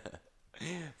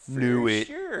 Knew it.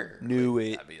 Sure. Knew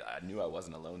it. I knew I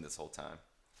wasn't alone this whole time.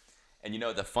 And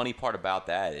the funny part about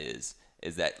that is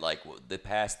that like the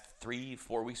past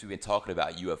 3-4 weeks we've been talking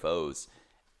about UFOs.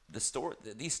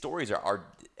 These stories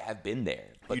have been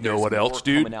there. But You know there's what more else,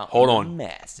 dude? coming out Hold en on.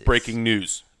 masses. Breaking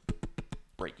news.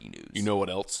 Breaking news. You know what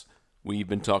else we've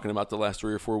been talking about the last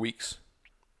 3 or 4 weeks?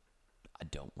 I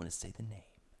don't want to say the name.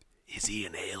 Is he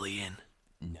an alien?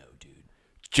 No, dude.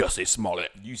 Jussie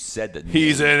Smollett. You said the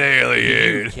He's name. an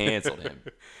alien. You canceled him.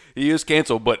 He is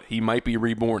canceled, but he might be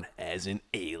reborn as an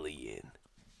alien.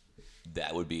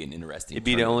 That would be an interesting. It'd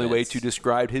be turn the of only way events. to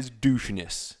describe his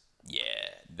doucheness. Yeah,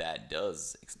 that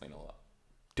does explain a lot.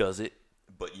 Does it?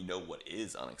 But you know what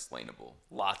is unexplainable?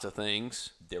 Lots of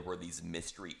things. There were these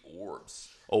mystery orbs.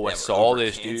 Oh, I that were saw over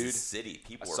this, Kansas dude. City.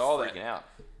 People I were saw freaking that. out.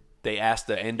 They asked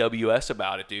the NWS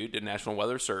about it, dude, the National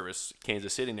Weather Service,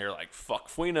 Kansas City, and they're like, fuck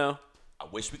if we know. I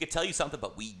wish we could tell you something,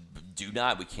 but we do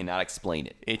not. We cannot explain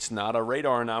it. It's not a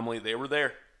radar anomaly. They were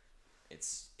there.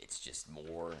 It's just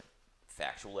more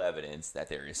factual evidence that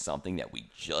there is something that we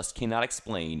just cannot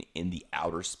explain in the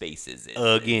outer spaces.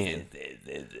 Again.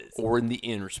 Or in the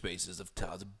inner spaces of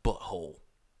Todd's butthole.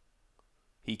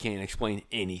 He can't explain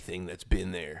anything that's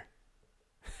been there.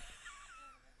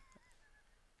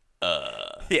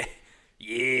 Yeah.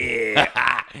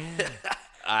 Yeah.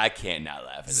 I can't not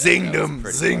laugh at that. Zinged That was him.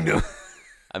 pretty Zinged funny. him.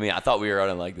 I mean, I thought we were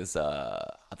on like this. I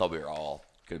thought we were all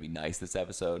gonna be nice this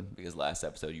episode because last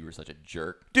episode you were such a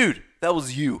jerk. Dude, that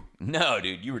was you. No,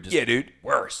 dude, you were just dude.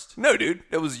 worst. No, dude,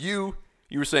 that was you.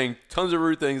 You were saying tons of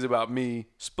rude things about me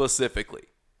specifically.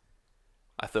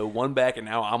 I throw one back, and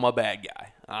now I'm a bad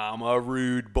guy. I'm a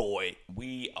rude boy.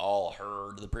 We all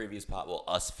heard the previous Well,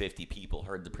 us 50 people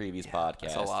heard the previous podcast.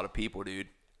 That's a lot of people, dude.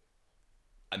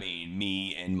 I mean,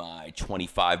 me and my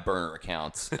 25 burner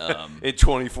accounts. And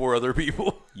 24 other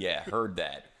people. Yeah, heard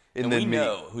that. And And then we me.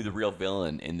 know who the real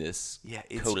villain in this Yeah,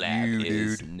 it's collab you,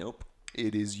 is. dude. Nope.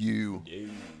 It is you. No.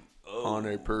 Oh,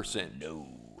 100%. no.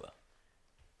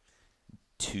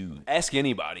 2%. Ask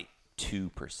anybody.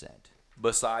 2%.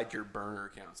 Besides your burner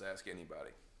accounts, ask anybody.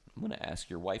 I'm going to ask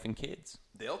your wife and kids.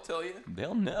 They'll tell you.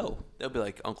 They'll know. They'll be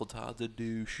like, Uncle Todd's a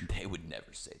douche. They would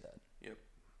never say that. Yep.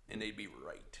 And they'd be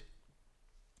right.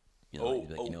 You know, Oh, they'd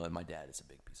be like, oh. you know what? My dad is a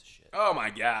big piece of shit. Oh, my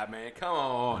God, man. Come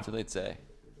on. That's what they'd say.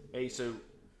 Hey, so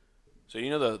you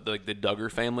know the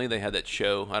Duggar family? They had that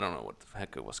show. I don't know what the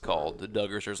heck it was called. The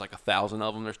Duggars. There's like 1,000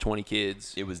 of them. There's 20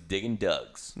 kids. It was Diggin'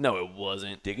 Doug's. No, it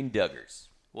wasn't. Diggin' Duggars.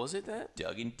 Was it that?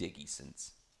 Doug and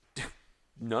Diggiesons.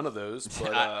 None of those.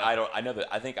 But I don't. I know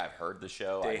that. I think I've heard the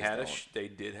show. they I just had don't. they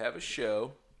did have a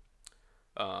show.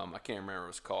 I can't remember what it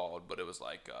was called, but it was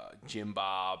like Jim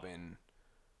Bob and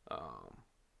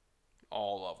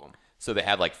all of them. So they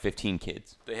had like 15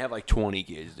 kids. They have like 20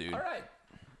 kids, dude. All right.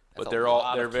 But That's they're a all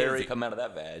lot they're of kids very that come out of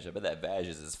that vag. I bet that vag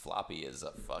is as floppy as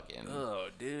a fucking. Oh,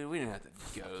 dude, we didn't have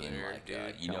to go fucking, there, like,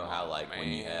 dude. you know Come how on, like when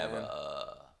you have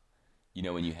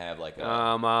man. when you have like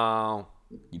a,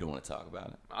 you don't want to talk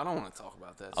about it. I don't want to talk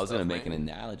about that. I was gonna stuff, make man. an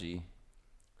analogy.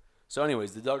 So,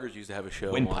 anyways, the Duggars used to have a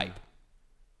show. Windpipe.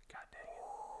 God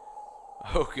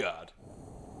dang it! Oh God,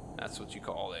 that's what you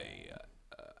call a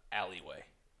alleyway.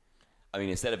 I mean,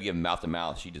 instead of giving mouth to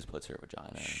mouth, she just puts her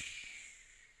vagina. in.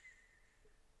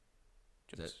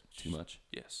 Is that too much?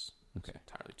 Yes. Okay.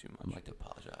 Entirely too much. I'd like to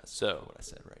apologize So- for what I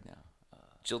said right now.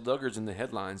 Jill Duggar's in the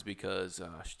headlines because,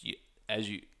 as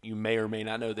you may or may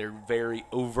not know, they're very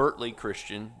overtly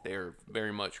Christian. They're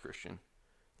very much Christian,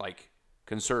 like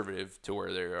conservative to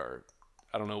where they are.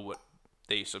 I don't know what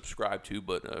they subscribe to,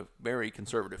 but a very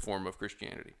conservative form of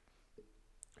Christianity.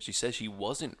 She says she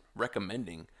wasn't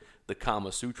recommending the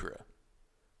Kama Sutra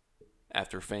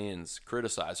after fans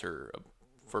criticize her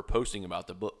for posting about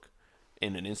the book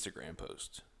in an Instagram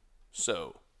post.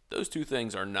 So those two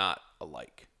things are not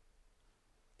alike.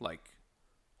 Like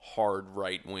hard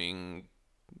right-wing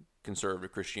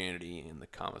conservative Christianity and the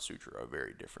Kama Sutra are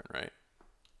very different, right?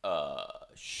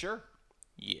 Sure.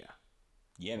 Yeah,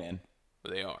 Yeah, man.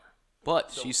 they are.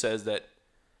 But she says that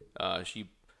she,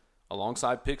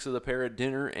 alongside pics of the pair at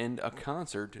dinner and a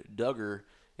concert, Duggar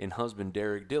and husband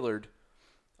Derek Dillard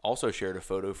also shared a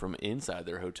photo from inside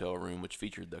their hotel room, which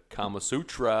featured the Kama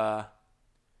Sutra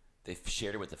They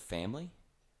shared it with the family.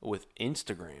 with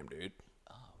Instagram, dude.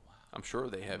 Oh wow! I'm sure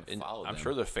they have. follow I'm them.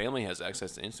 sure the family has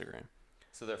access to Instagram.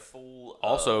 So they're full.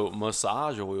 Also,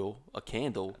 massage oil, a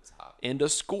candle, hot. and a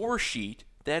score sheet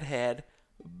that had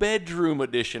bedroom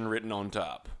edition written on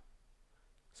top.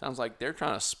 Sounds like they're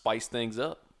trying to spice things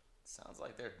up. Sounds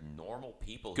like they're normal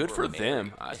people. Good who for are married.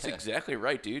 them. That's exactly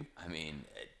right, dude. I mean,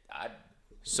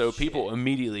 So people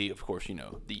immediately, of course,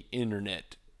 the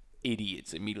internet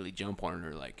idiots immediately jump on it and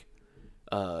are like,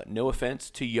 no offense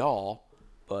to y'all,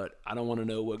 but I don't want to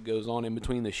know what goes on in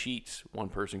between the sheets. One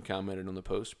person commented on the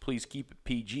post, please keep it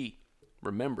PG.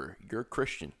 Remember, you're a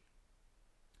Christian.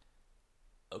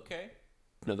 Okay.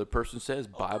 Another person says,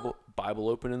 Bible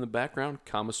open in the background,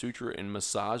 Kama Sutra and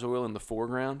massage oil in the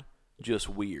foreground. Just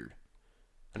weird.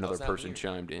 Another How's that person weird?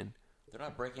 chimed in. They're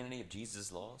not breaking any of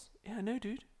Jesus' laws. Yeah, I know,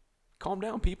 dude. Calm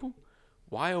down, people.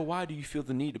 Why, oh, why do you feel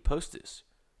the need to post this?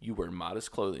 You wear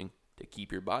modest clothing to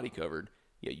keep your body covered,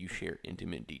 yet you share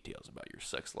intimate details about your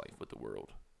sex life with the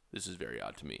world. This is very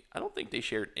odd to me. I don't think they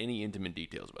shared any intimate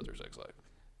details about their sex life.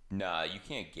 Nah, you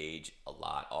can't gauge a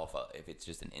lot off of if it's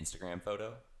just an Instagram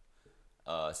photo.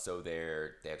 So they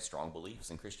have strong beliefs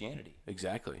in Christianity.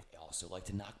 Exactly. They also like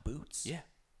to knock boots. Yeah.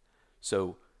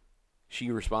 So she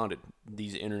responded.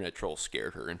 These internet trolls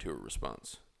scared her into a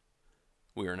response.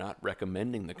 We are not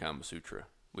recommending the Kama Sutra.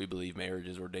 We believe marriage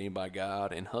is ordained by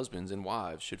God, and husbands and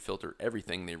wives should filter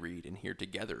everything they read and hear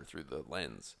together through the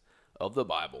lens of the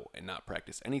Bible and not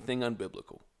practice anything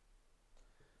unbiblical.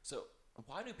 So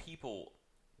why do people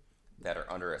that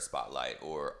are under a spotlight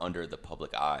or under the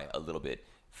public eye a little bit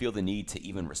feel the need to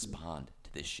even respond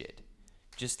to this shit?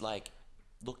 Just like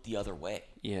look the other way.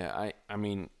 Yeah, I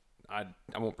mean, I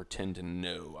won't pretend to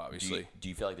know, obviously. Do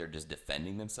you feel like they're just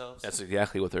defending themselves? That's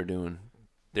exactly what they're doing.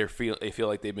 They feel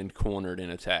like they've been cornered and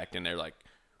attacked, and they're like,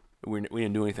 we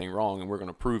didn't do anything wrong, and we're going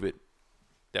to prove it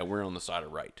that we're on the side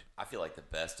of right. I feel like the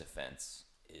best defense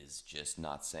is just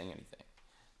not saying anything,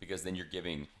 because then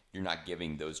you're not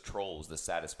giving those trolls the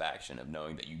satisfaction of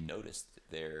knowing that you noticed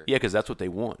their. Yeah, because that's what they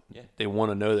want. Yeah. They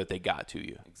want to know that they got to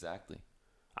you. Exactly.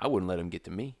 I wouldn't let them get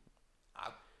to me.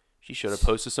 I, She should have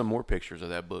posted some more pictures of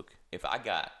that book. if I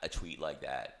got a tweet like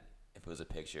that, if it was a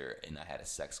picture and I had a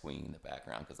sex queen in the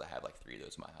background, because I have like 3 of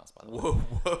those in my house, by the way.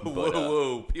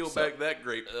 Whoa. Peel back that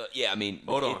grape. Yeah, I mean.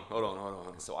 Hold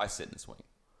on. So I sit in the swing,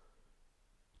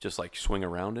 Just like swing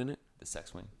around in it? the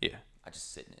sex swing. Yeah. I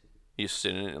just sit in it. You just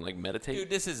sit in it and like meditate? Dude,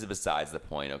 this is besides the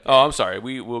point, okay? Oh, I'm sorry.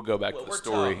 We'll go back Well, to the we're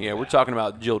story. talking Yeah, we're about- talking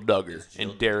about Jill Duggar Jill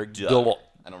and Derek Duggar. Dillard.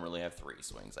 I don't really have 3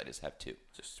 swings. I just have 2.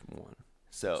 Just one.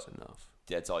 So That's enough.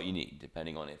 that's all you need,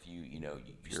 depending on if you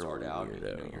start out,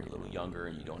 weirdo. you're a little younger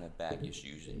and you don't have back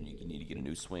issues and you need to get a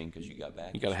new swing because you got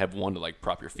back. You gotta have one to like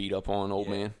prop your feet up on, old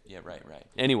man. Yeah, right.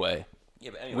 Anyway,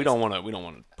 Yeah, but anyways, we don't want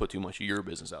to put too much of your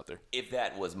business out there. If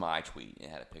that was my tweet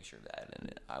and had a picture of that in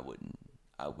it, I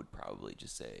would probably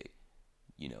just say,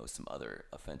 some other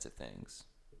offensive things.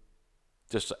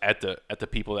 Just at the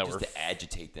people that Just were. to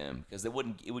agitate them, because it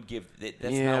would give. That's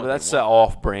Yeah, not but what that's they want.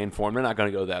 off-brand for them. They're not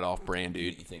gonna go that off-brand,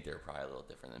 You dude. think they're probably a little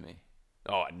different than me?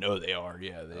 Oh, I know they are.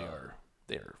 Yeah, they are.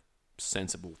 They are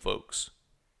sensible folks.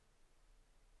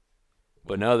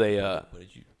 But no, they What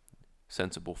did you?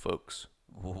 sensible folks.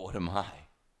 What am I?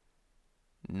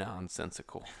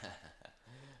 Nonsensical.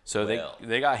 So Well,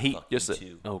 they got heat. fuck Just you a,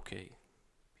 too. okay.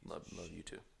 Love you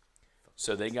too.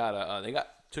 So they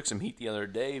took some heat the other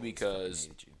day because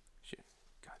Hated you. shit,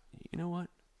 God, you know what?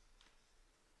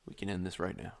 We can end this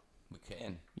right now. We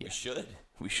can. Yeah. We should.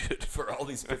 We should. For all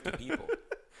these 50 people.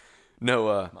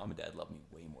 No, Mom and Dad love me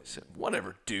way more than you.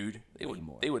 whatever, dude. Way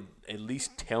more. They would at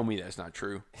least tell me that's not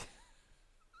true.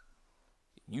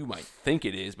 You might think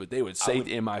it is, but they would say would-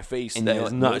 in my face And that you know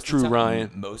is what? not Most of the true, time-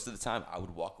 Ryan. Most of the time, I would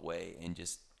walk away and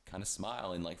just kind of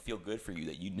smile and like feel good for you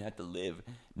that you didn't have to live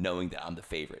knowing that I'm the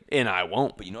favorite. And I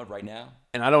won't. But you know what? Right now,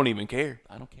 And I don't even care.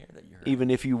 I don't care that you're hurt. Even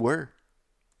if you were.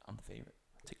 I'm the favorite.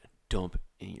 Take a dump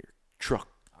in your truck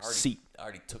seat. I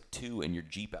already took 2 in your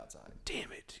Jeep outside.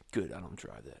 Damn it. Good, I don't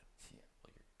drive that. Yeah,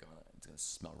 well, it's gonna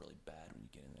smell really bad when you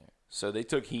get in there. So they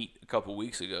took heat a couple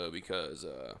weeks ago because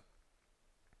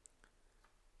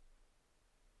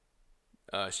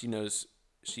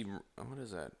what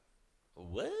is that?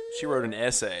 What? She wrote an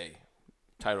essay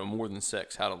titled "More Than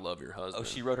Sex: How to Love Your Husband." Oh,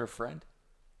 she wrote her friend.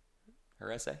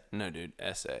 Her essay. No, dude,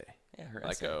 essay. Yeah, her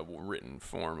Like essay. a written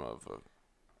form of.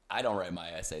 I don't write my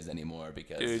essays anymore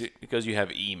because Dude, because you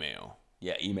have email.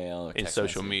 Yeah, email or in text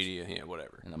social message. media. Yeah,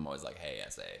 whatever. And I'm always like, hey,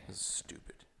 SA. This is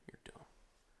stupid. You're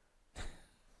dumb.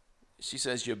 She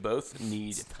says you both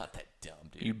need It's not that dumb,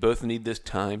 dude. you both need this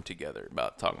time together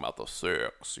about talking about the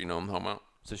sex. You know what I'm talking about?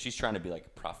 So she's trying to be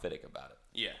like prophetic about it.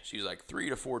 Yeah, she's like 3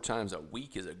 to 4 times a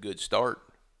week is a good start.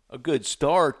 A good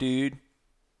start, dude.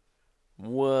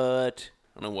 What?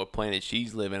 I don't know what planet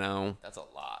she's living on. That's a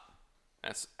lot.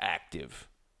 That's active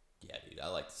Yeah, dude. I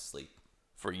like to sleep.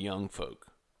 for young folk.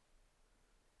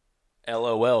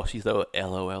 LOL. She throw a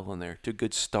LOL in there. To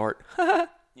good start. Yeah,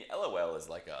 LOL is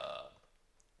like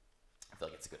I feel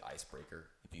like it's a good icebreaker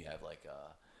if you have like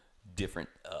different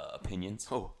opinions.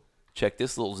 Oh, check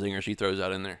this little zinger she throws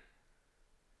out in there.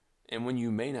 And when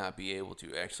you may not be able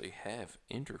to actually have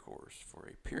intercourse for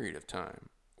a period of time,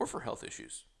 or for health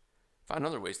issues, find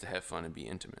other ways to have fun and be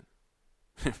intimate.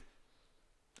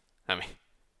 I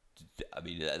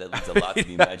mean, that leaves a lot to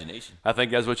the imagination. I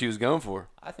think that's what she was going for.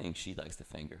 I think she likes to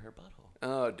finger her butthole.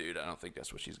 Oh, dude, I don't think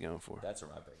that's what she's going for. That's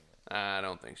where my brain is. I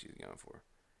don't think she's going for.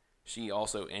 She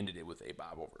also ended it with a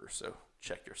Bible verse, so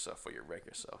check yourself for your wreck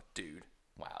yourself, dude.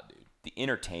 Wow, dude. The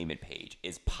entertainment page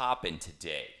is popping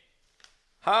today.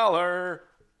 Holler!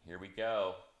 Here we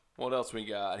go. What else we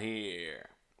got here?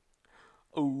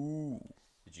 Ooh.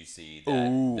 Did you see that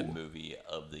Ooh. the movie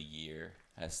of the year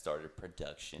has started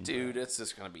production? Dude, it's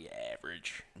just going to be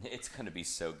average. It's gonna be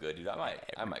so good, dude. I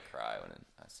might cry when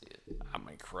I see it. I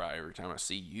might cry every time I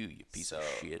see you, you piece So of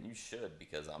shit. you should,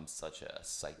 because I'm such a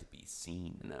sight to be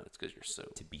seen, No, it's because you're so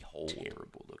to behold.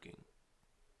 terrible looking.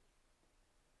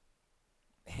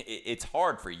 It's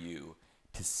hard for you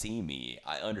to see me.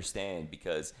 I understand,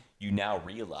 because you now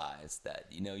realize that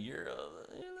you're a little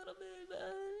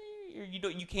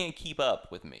bit you can't keep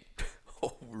up with me.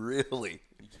 Oh, really?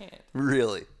 You can't.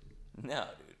 Really? No,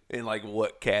 dude. In like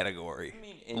what category? I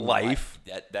mean, in life?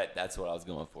 That's what I was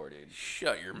going for, dude.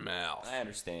 Shut your mouth. I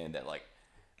understand that, like,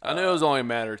 I know it was only a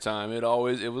matter of time. It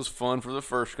was fun for the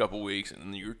first couple weeks, and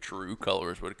then your true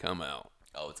colors would come out.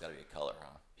 oh, it's got to be a color,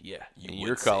 huh? Yeah, You and would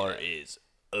your say color that. is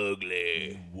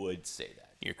ugly. Would say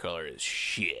that. Your color is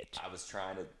shit. I was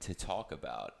trying to talk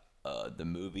about the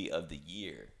movie of the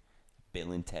year,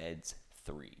 Bill and Ted's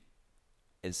 3,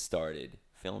 has started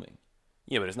filming.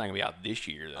 Yeah, but it's not gonna be out this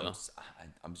year though.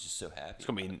 I'm just so happy. It's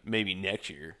gonna be maybe next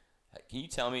year. Can you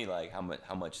tell me like how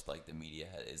much like the media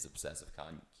is obsessed with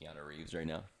Keanu Reeves right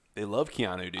now? They love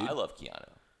Keanu, dude. I love Keanu.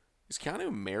 Is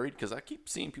Keanu married? Because I keep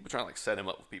seeing people trying to like set him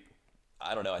up with people.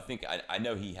 I don't know. I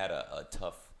know he had a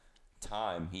tough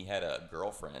time. He had a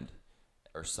girlfriend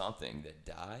or something that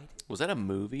died. Was that a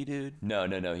movie, dude? No.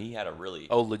 He had a really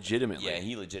Oh, legitimately. yeah.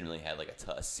 He legitimately had like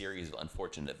a series of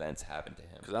unfortunate events happen to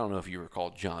him. Because I don't know if you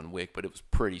recall John Wick, but it was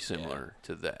pretty similar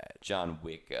to that. John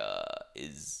Wick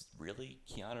is really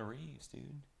Keanu Reeves,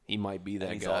 dude. He might be that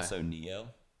And he's guy. also Neo,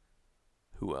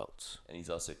 Who else? and he's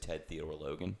also Ted Theodore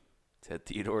Logan. Ted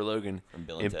Theodore Logan From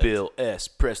Bill and and Ted's. Bill S.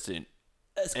 Preston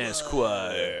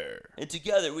Esquire. And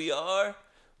together we are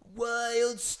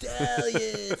Wild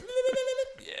Stallions.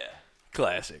 Yeah,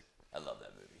 Classic. I love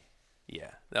that movie.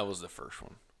 Yeah, that was the first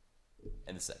one.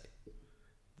 And the second.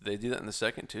 Did they do that in the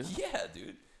second too? Yeah,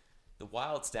 dude. The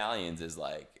Wild Stallions is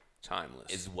like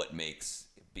Timeless. is what makes,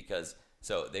 because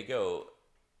so they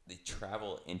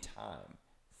travel in time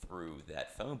through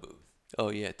that phone booth. Oh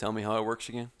yeah, tell me how it works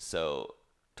again. So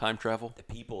Time travel. the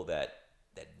people that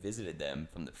visited them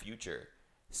from the future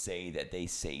say that they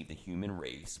saved the human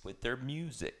race with their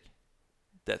music.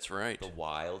 That's right. The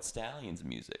Wild Stallions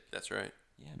music. That's right.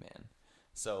 Yeah, man.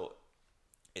 So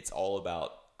it's all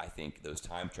about, I think, those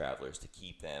time travelers to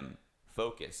keep them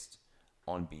focused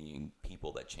on being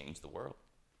people that change the world.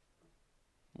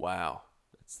 Wow.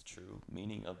 That's the true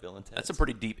meaning of Bill and Ted. That's a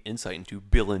pretty deep insight into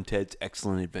Bill and Ted's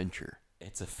Excellent Adventure.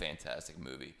 It's a fantastic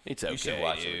movie. It's okay, You should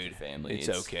watch dude. it with your family. It's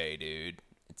okay, dude.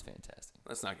 It's fantastic.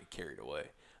 Let's not get carried away.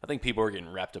 I think people are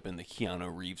getting wrapped up in the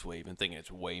Keanu Reeves wave and thinking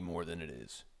it's way more than it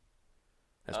is.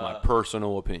 That's my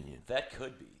personal opinion. That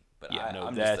could be, but Yeah, no,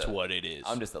 I'm that's just what it is.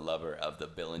 I'm just a lover of the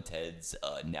Bill and Ted's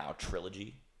now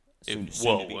trilogy. Whoa,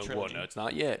 Soon-to-be whoa, trilogy. no, it's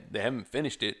not yet. They haven't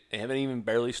finished it. They haven't even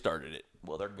barely started it.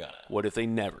 Well, they're gonna. What if they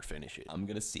never finish it? I'm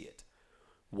gonna see it.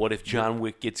 What if John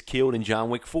Wick gets killed in John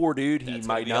Wick 4, dude? He That's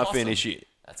might gonna be not awesome. finish it.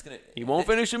 That's gonna. He won't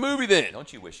finish the movie then.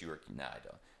 Don't you wish you were? Nah, I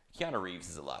don't. Keanu Reeves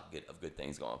has a lot of good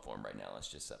things going for him right now. Let's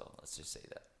just say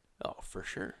that Oh, for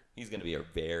sure. he's gonna be a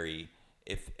very.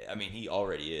 He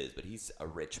already is, but he's a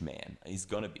rich man. He's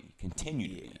gonna continue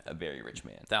to be a very rich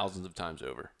man. Thousands of times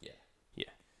over. Yeah,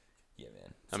 Yeah.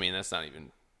 man. I mean, that's not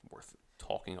even worth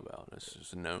talking about. It's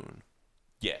just known.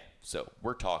 Yeah. So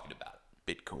we're talking about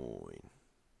Bitcoin.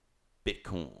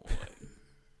 Bitcoin.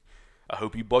 I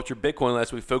hope you bought your Bitcoin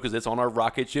last week, folks, because it's on our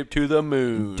rocket ship to the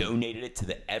moon. Donated it to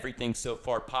the Everything So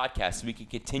Far podcast so we can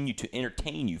continue to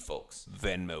entertain you folks.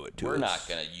 Venmo it to We're us. not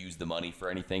going to use the money for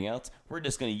anything else. We're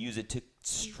just going to use it to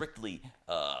strictly,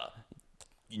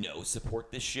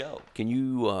 support this show. Can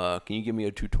you give me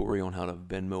a tutorial on how to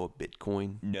Venmo a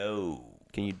Bitcoin? No.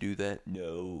 Can you do that?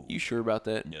 No. You sure about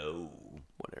that? No.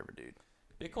 Whatever, dude.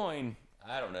 Bitcoin,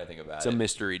 I don't know anything about It's it. a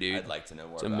mystery, dude. I'd like to know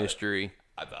more It's a about mystery. it.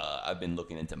 I've been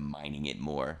looking into mining it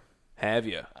more. Have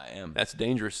you? I am. That's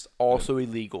dangerous. Also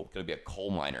illegal. Going to be a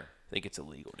coal miner. I think it's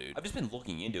illegal, dude. I've just been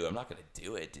looking into it. I'm not going to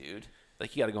do it, dude.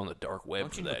 Like, you got to go on the dark web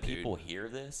Don't for you know that, dude. people hear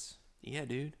this? Yeah,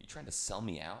 dude. You trying to sell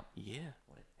me out? Yeah.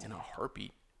 What a In a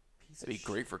heartbeat. piece That'd of be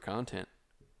great for content.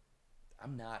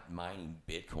 I'm not mining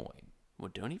Bitcoin. Well,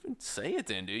 don't even say it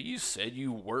then, dude. You said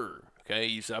you were. Okay?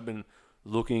 You said I've been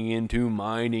looking into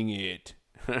mining it.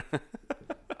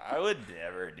 I would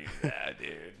never do that,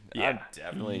 dude. Yeah. I'm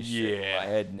definitely shaking Yeah. my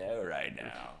head no right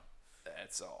now.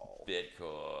 That's all.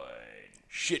 Bitcoin.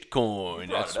 Shitcoin.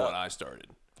 brought That's it up. what I started.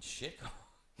 Shit.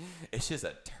 It's just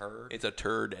a turd. It's a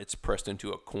turd that's pressed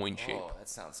into a coin shape. Oh, that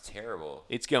sounds terrible.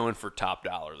 It's going for top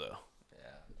dollar, though. Yeah,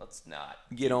 let's not.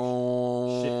 Get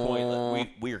on. Shitcoin.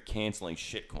 We are canceling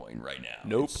shitcoin right now.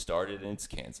 Nope. It started and it's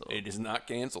canceled. It is not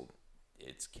canceled.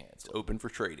 It's canceled. It's open for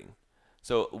trading.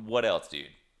 So what else, dude?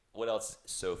 What else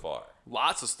so far?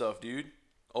 Lots of stuff, dude.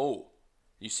 Oh,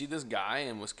 you see this guy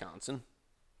in Wisconsin?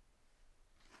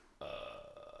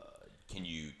 Can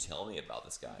you tell me about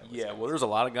this guy? Yeah, well, there's a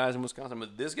lot of guys in Wisconsin,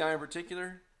 but this guy in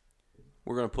particular,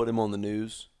 we're going to put him on the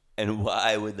news. And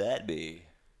why would that be?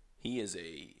 He is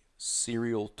a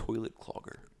serial toilet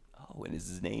clogger. Oh, and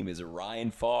his name is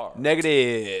Ryan Farr.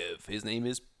 Negative. His name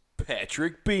is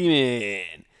Patrick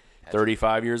Beeman.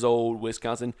 35 years old,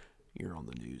 Wisconsin. You're on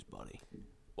the news, buddy.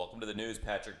 Welcome to the news,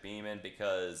 Patrick Beeman,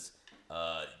 because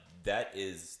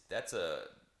that's a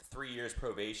 3 years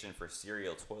probation for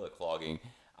serial toilet clogging.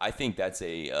 I think that's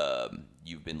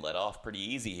you've been let off pretty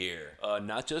easy here.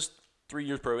 Not just 3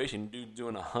 years probation, dude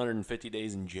doing 150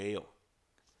 days in jail.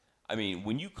 I mean,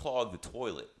 when you clog the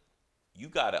toilet, you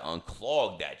got to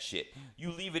unclog that shit.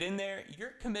 You leave it in there,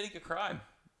 you're committing a crime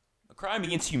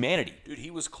against humanity. Dude,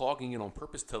 he was clogging it on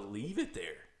purpose to leave it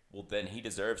there. Well, then he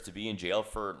deserves to be in jail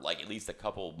for like at least a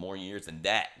couple more years than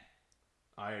that.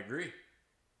 I agree.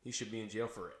 He should be in jail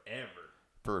forever.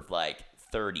 For like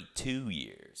 32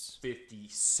 years.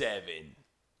 57.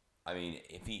 I mean,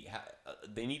 if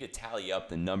they need to tally up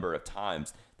the number of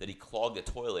times that he clogged the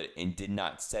toilet and did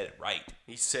not set it right.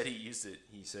 He said he used it.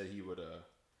 He said he would.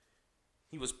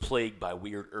 He was plagued by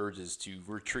weird urges to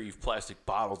retrieve plastic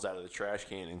bottles out of the trash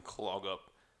can and clog up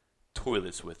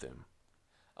toilets with them.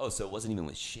 Oh, so it wasn't even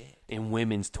with shit. In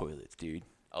women's toilets, dude.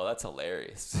 Oh, that's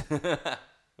hilarious.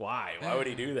 Why? Why would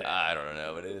he do that? I don't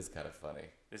know, but it is kind of funny.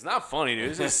 It's not funny, dude.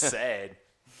 It's just sad.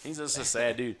 He's just a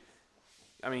sad dude.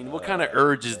 I mean, what kind of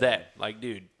urge is that? Like,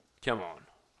 dude, come on.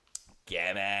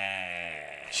 Get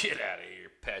Get out of here,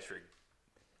 Patrick.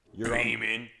 You're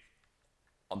Beeman.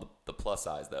 on the plus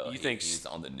size, though. You think he's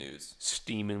on the news?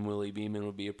 Steamin' Willie Beeman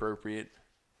would be appropriate?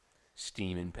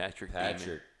 Steamin' Patrick Beeman.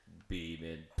 Patrick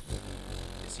Beeman.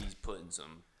 Yes, he's putting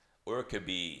some Or it could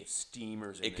be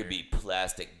steamers in It could there. be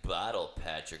plastic bottle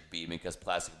Patrick Beeman, because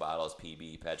plastic bottle is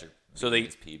PB. Patrick So Beeman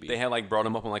is PB. they had like brought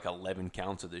him up on like 11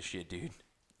 counts of this shit, dude.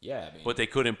 Yeah, I mean, But they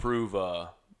couldn't prove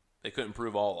all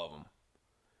of them.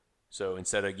 So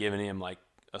instead of giving him like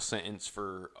a sentence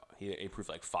for he proved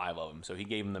like 5 of them. So he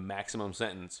gave him the maximum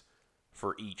sentence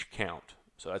for each count.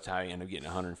 So that's how he ended up getting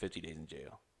 150 days in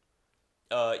jail.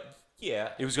 yeah.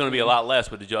 It was going to be a lot less,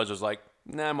 but the judge was like,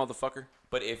 "Nah, motherfucker."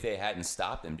 But if they hadn't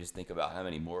stopped him, just think about how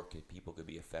many more people could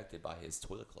be affected by his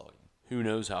toilet clogging. Who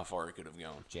knows how far it could have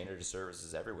gone. Janitor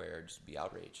services everywhere just be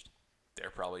outraged. They're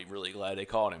probably really glad they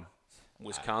caught him.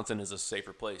 Wisconsin is a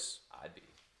safer place. I'd be.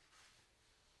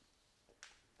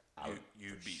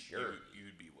 You'd be sure.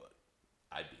 You'd be what?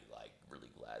 I'd be like really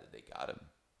glad that they got him.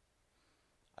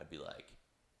 I'd be like,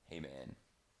 hey man,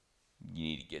 you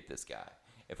need to get this guy.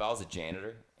 If I was a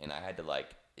janitor and I had to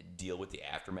like deal with the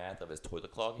aftermath of his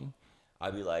toilet clogging,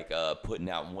 I'd be like putting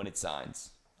out wanted signs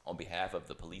on behalf of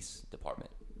the police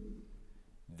department.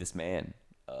 This man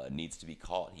needs to be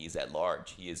caught. He's at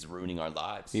large. He is ruining our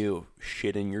lives. He'll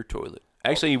shit in your toilet.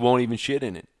 Actually, he won't even shit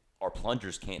in it. Our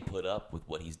plungers can't put up with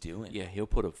what he's doing. Yeah, he'll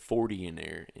put a 40 in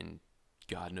there and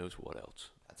God knows what else.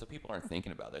 That's what people aren't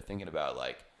thinking about. They're thinking about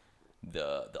like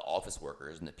the office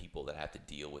workers and the people that have to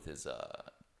deal with his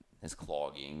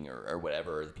clogging or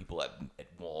whatever, or the people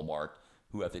at Walmart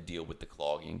who have to deal with the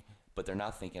clogging, but they're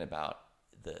not thinking about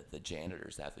the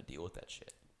janitors that have to deal with that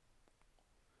shit.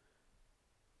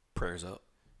 Prayers up.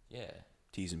 Yeah.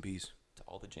 T's and P's. to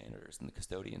all the janitors and the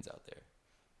custodians out there.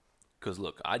 Because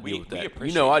look, I We- deal with we that.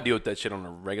 appreciate I it. deal with that shit on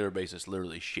a regular basis.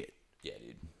 Literally shit. Yeah,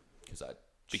 dude.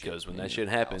 Because when that shit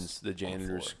happens, the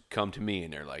janitors come to me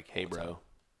and they're like, "Hey, bro,"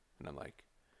 and I'm like,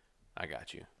 "I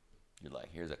got you." You're like,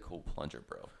 here's a cool plunger,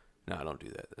 bro. No, I don't do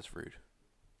that. That's rude.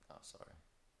 Oh, sorry.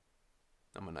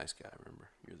 I'm a nice guy. Remember,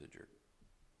 you're the jerk.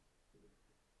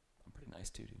 I'm pretty nice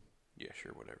too, dude. Yeah,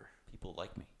 sure, whatever. People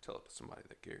like me. Tell it to somebody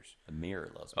that cares. The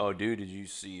mirror loves me. Oh, dude, did you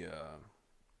see?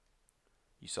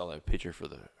 You saw that picture for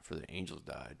the Angels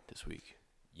died this week.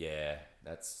 Yeah,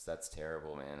 that's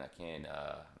terrible, man. I can't.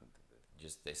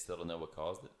 They still don't know what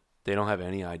caused it. They don't have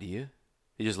any idea.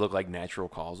 They just look like natural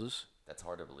causes. That's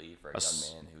hard to believe for a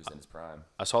young man who's in his prime.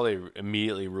 I saw they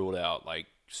immediately ruled out like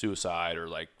suicide or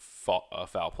like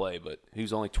foul play, but he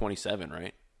was only 27,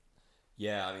 right?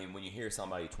 Yeah, I mean, when you hear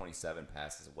somebody 27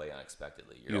 passes away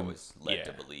unexpectedly, you're always led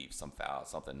to believe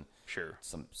something. Sure.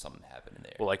 Something happened in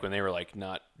there. Well, like when they were like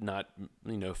not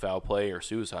foul play or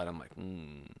suicide, I'm like,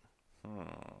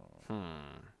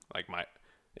 Like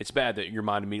it's bad that your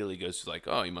mind immediately goes to like,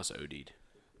 oh, he must have OD'd.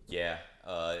 Yeah,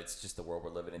 it's just the world we're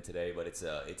living in today, but it's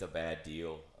a bad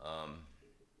deal.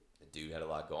 The dude had a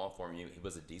lot going for him. He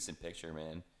was a decent pitcher,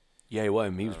 man. Yeah, he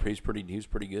was. He was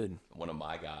pretty good. One of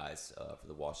my guys for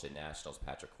the Washington Nationals,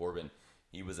 Patrick Corbin,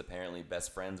 he was apparently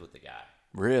best friends with the guy.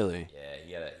 Really?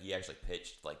 Yeah, he actually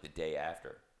pitched like the day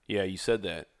after. Yeah, you said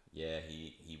that. Yeah,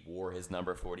 he wore his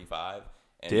number 45.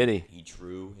 And Did he? He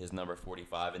drew his number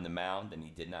 45 in the mound, and he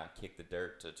did not kick the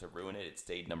dirt to ruin it. It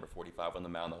stayed number 45 on the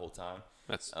mound the whole time.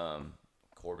 That's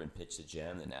Corbin pitched a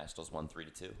gem. The Nationals won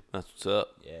 3-2. that's what's up.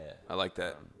 Yeah, I like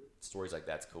that. Stories like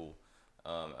that's cool.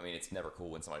 I mean, it's never cool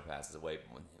when somebody passes away,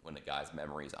 but when the guy's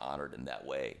memory is honored in that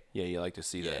way. Yeah, you like to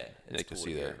see that. Yeah, You it's like cool to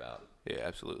see hear that. about. Yeah,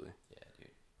 absolutely. Yeah,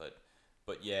 dude.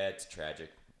 But yeah, it's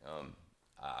tragic.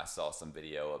 I saw some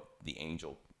video of the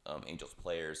Angels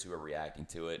players who were reacting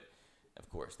to it. Of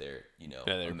course, they're Yeah,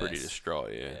 they're pretty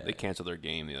distraught. Yeah. They canceled their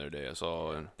game the other day. I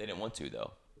saw, and They didn't want to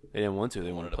though. they didn't want to.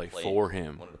 They wanted to play for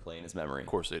him. Wanted to play in his memory. Of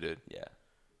course, they did. Yeah,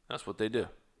 That's what they do.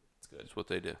 it's good. That's what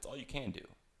they do. It's all you can do.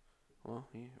 Well,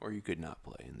 yeah, or you could not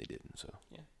play, and they didn't. So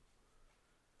Yeah.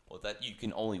 Well, that you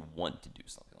can only want to do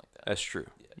something like that. that's true.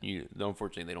 Yeah.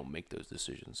 Unfortunately, they don't make those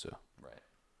decisions. So, Right.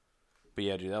 but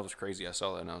yeah, dude, that was crazy. I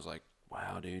saw that, and I was like,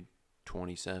 wow, dude,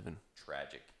 27.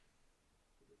 Tragic.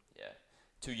 Yeah.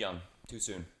 Too young. Too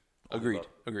soon. All the Agreed.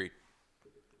 above. Agreed.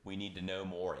 We need to know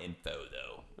more info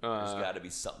though. There's got to be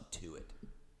something to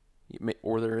it.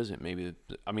 Or there isn't. Maybe.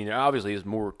 I mean, there obviously is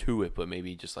more to it, but maybe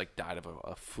he just like died of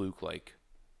a fluke, like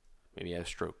maybe he had a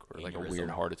stroke or like a weird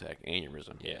Aneurysm. heart attack,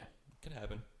 aneurysm. Yeah. Could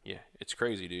happen. Yeah. It's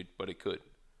crazy, dude, but it could.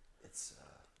 It's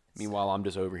Meanwhile, I'm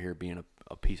just over here being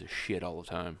a piece of shit all the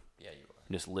time, yeah, you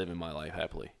are. just living my life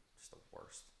happily. It's the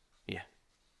worst. Yeah.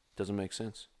 Doesn't make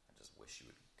sense. I just wish you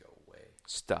would go away.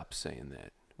 Stop saying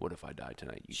that. What if I die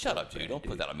tonight? You Shut feel up, dude. bad, Don't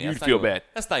put that on me. You'd That's not feel even- bad.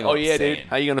 that's not even Oh what I'm yeah, saying. dude.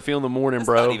 How you gonna feel in the morning, That's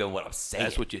bro? not even what I'm saying.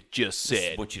 That's what you just I just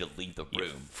said. want you to leave the You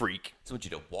room. freak. I just want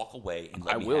you to walk away and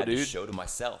let I me will, have the dude. show to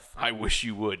myself. I wish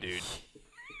you would, dude.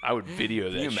 I would video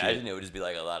that Can you shit. imagine? It would just be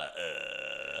like a lot of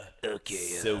Okay.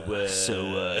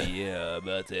 So, yeah,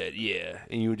 about that. Yeah,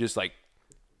 and you would just like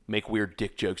make weird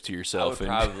dick jokes to I would yourself. And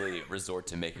probably resort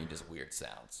to making just weird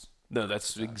sounds. no,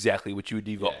 that's exactly what you would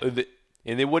devolve. Yeah.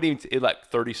 And they wouldn't even. Like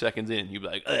 30 seconds in, you'd be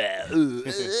like,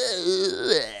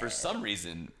 For some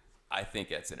reason, I think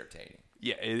that's entertaining.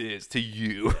 yeah, it is to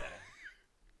you.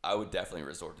 I would definitely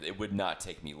resort to it. It would not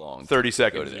take me long. 30 to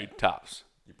seconds, go to that. dude, tops.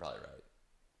 You're probably right.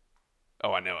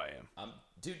 Oh, I know I am.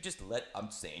 Dude, I'm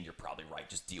saying you're probably right.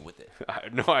 Just deal with it. I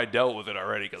know I dealt with it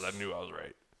already because I knew I was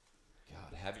right.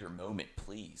 God, have your moment,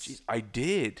 please. Jeez, I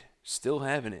did. Still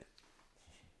having it.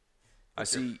 I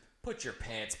see. Put your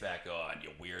pants back on, you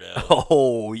weirdo.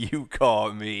 Oh, you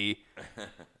caught me.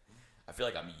 I feel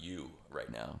like I'm you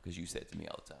right now because you say it to me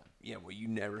all the time. Yeah, well, you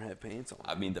never have pants on.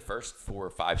 I mean, the first 4 or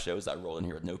 5 shows I rolled in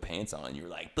here with no pants on, and you were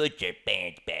like, "Put your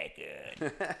pants back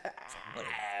on." What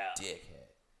a dickhead.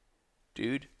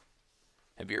 Dude,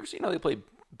 have you ever seen how they play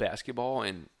basketball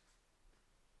in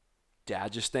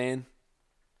Dagestan?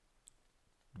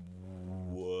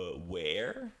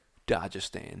 Where?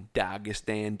 Dagestan,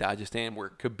 where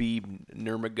Khabib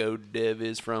Nurmagomedov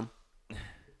is from.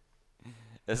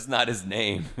 That's not his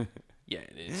name. Yeah,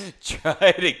 it is. Try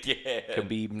it again.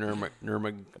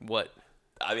 Khabib what?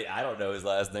 I mean, I don't know his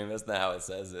last name. That's not how it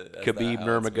says it. That's not Khabib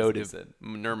how it's supposed to be said.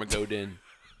 Nurmagomedov.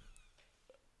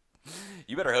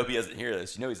 You better hope he doesn't hear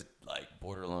this. You know he's like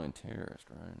borderline terrorist,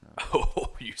 right?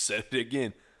 Oh, you said it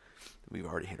again. We've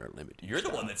already hit our limit. Dude. You're the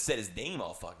one that said his name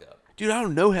all fucked up. Dude, I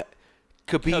don't know how.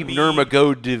 Khabib Khabib.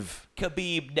 Nurmagomedov.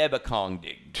 Khabib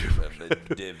Nebakongdig.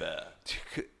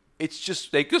 It's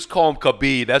just they just call him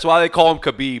Khabib. That's why they call him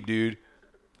Khabib, dude.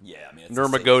 Yeah, I mean, it's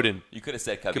Nurmagomedov. You could have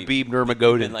said Khabib. Khabib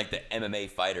Nurmagomedov. Been like the MMA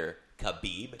fighter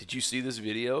Khabib. Did you see this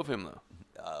video of him though?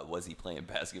 Was he playing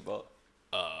basketball?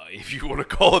 If you want to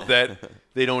call it that,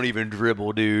 they don't even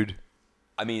dribble, dude.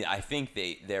 I mean, I think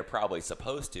they're probably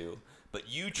supposed to, but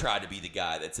you try to be the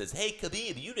guy that says, "Hey,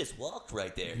 Khabib, you just walked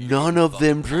right there." None of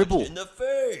them dribble. In the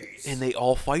face. And they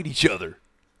all fight each other.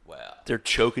 Wow. They're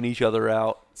choking each other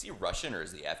out. Is he Russian or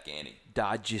is he Afghani?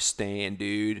 Dagestan,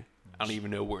 dude. I don't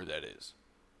even know where that is.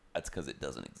 That's because it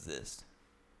doesn't exist.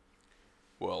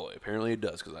 Well, apparently it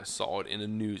does because I saw it in a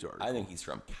news article. I think he's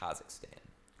from Kazakhstan.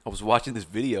 I was watching this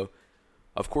video.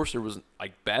 Of course, there was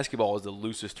like basketball is the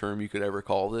loosest term you could ever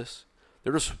call this.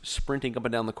 They're just sprinting up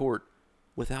and down the court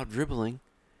without dribbling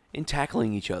and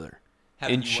tackling each other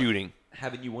and shooting.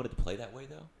 Haven't you wanted to play that way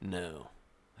though? No.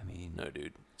 I mean, No,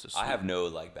 dude. It's I have no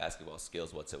like basketball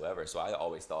skills whatsoever, so I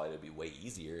always thought it would be way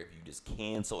easier if you just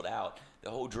canceled out the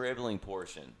whole dribbling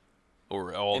portion.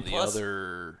 Or all And the plus,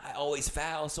 other. I always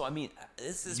foul, so I mean,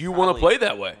 this is You want to play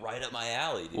that way? right up my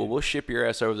alley, dude. Well, we'll ship your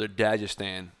ass over to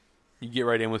Dagestan. You get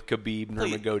right in with Khabib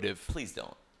Nurmagomedov. Please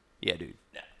don't. Yeah, dude.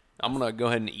 Nah. I'm gonna go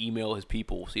ahead and email his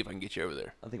people, see if I can get you over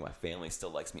there. I think my family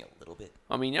still likes me a little bit.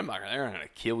 I mean, they're not gonna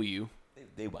kill you.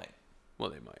 They might. Well,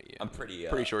 they might. Yeah. I'm pretty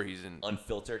sure he's in.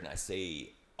 unfiltered, and I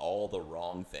say all the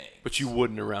wrong things. But you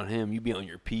wouldn't around him. You'd be on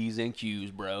your P's and Q's,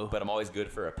 bro. But I'm always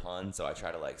good for a pun, so I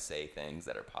try to like say things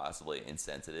that are possibly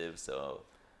insensitive. So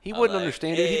He I'm wouldn't like,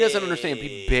 understand it. He doesn't understand.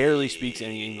 He barely speaks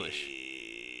any English.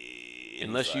 and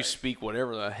Unless he's you like, speak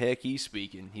whatever the heck he's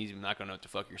speaking, he's not gonna know what the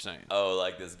fuck you're saying. Oh,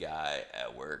 like this guy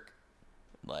at work,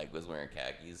 like was wearing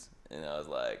khakis, and I was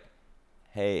like,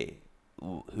 "Hey,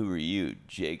 who are you,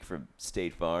 Jake from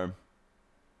State Farm?"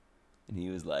 And he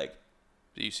was like,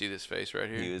 Do you see this face right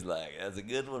here? he was like, "That's a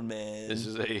good one, man." This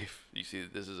is a. You see,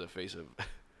 this is a face of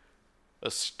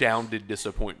astounded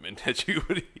disappointment that you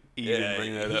would even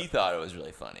bring that he up. thought it was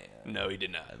really funny. No, he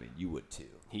did not. I mean, you would too.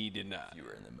 He did not. If you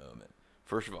were in the moment.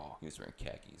 First of all, He was wearing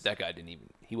khakis. that guy didn't even.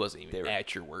 He wasn't even They were-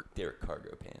 at your work. They were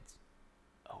cargo pants.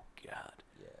 Oh God.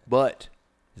 Yeah. But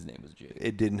His name was Jake.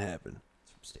 it didn't happen,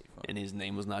 He's from State Farm. and his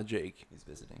name was not Jake. He's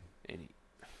visiting. And he,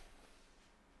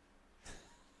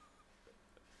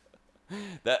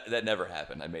 That never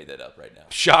happened. I made that up right now.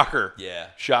 shocker. Yeah.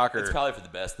 Shocker. It's probably for the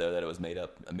best though that it was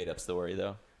a made up story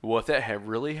though. Well, if that had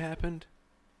really happened,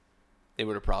 they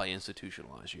would have probably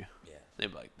institutionalized you. Yeah. They'd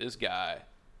be like, this guy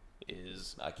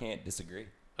is I can't disagree.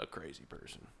 a crazy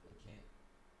person. I can't.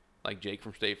 Like Jake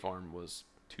from State Farm was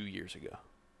 2 years ago.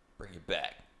 Bring it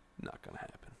back. Not gonna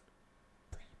happen.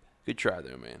 Bring it back. Good try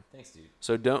there, man. Thanks, dude.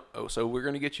 So don't. Oh, so we're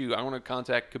gonna get you. I want to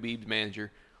contact Khabib's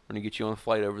manager. We're gonna get you on a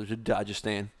flight over to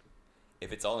Dagestan.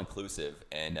 If it's all inclusive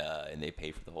and they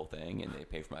pay for the whole thing and they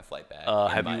pay for my flight back,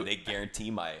 have and you- they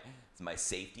guarantee my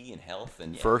safety and health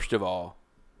and yeah. First of all,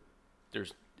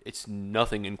 it's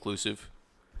nothing inclusive.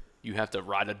 You have to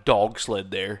ride a dog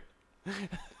sled there,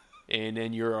 and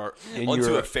then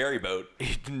onto a ferry boat.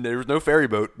 There's no ferry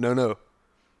boat. No.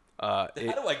 How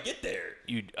do I get there?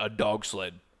 A dog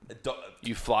sled. A do-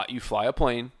 You fly a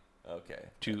plane okay.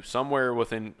 to somewhere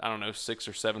within 600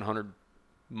 or 700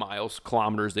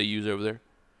 kilometers they use over there.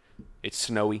 It's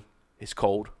snowy. It's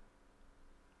cold.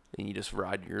 And you just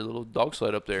ride your little dog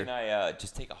sled up there. Can I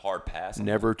just take a hard pass? on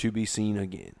Never to be seen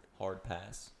again. hard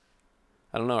pass.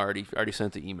 I don't know. I already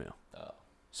sent the email. Oh.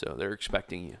 So they're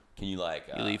expecting you. Can you like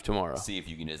You leave tomorrow. See if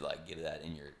you can just like get that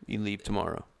in your You leave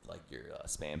tomorrow. your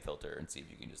spam filter and see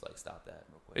if you can just like stop that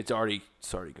real quick. It's already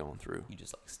going through. You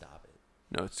just like stop it.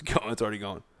 No, it's gone. It's already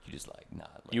gone. You just like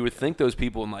not. You would think those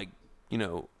people in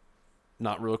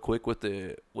not real quick with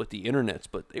the internets,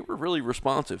 but they were really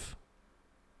responsive.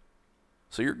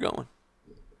 So you're going.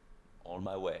 On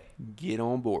my way. Get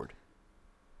on board.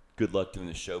 Good luck doing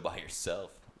the show by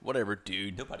yourself. Whatever,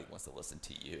 dude. Nobody wants to listen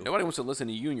to you. Nobody wants to listen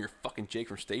to you and your fucking Jake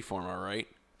from State Farm, all right?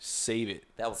 Save it.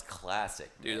 That was classic,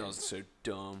 Dude, man. that was so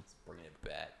dumb. Bringing it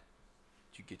back.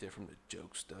 Did you get that from the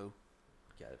jokes, though?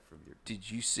 Got it from your. Did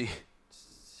you see?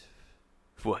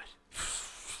 What?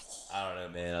 I don't know,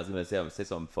 man. I was gonna say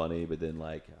something funny, but then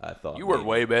like I thought You were maybe-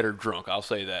 way better drunk. I'll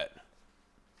say that.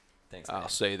 Thanks, man. I'll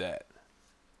say that.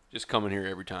 Just coming here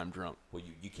every time drunk. Well,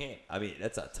 you can't. I mean,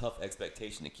 that's a tough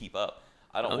expectation to keep up.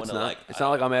 I don't No, want it's to not. like. It's not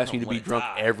like I'm asking you to I be don't drunk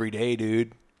wanna die. every day,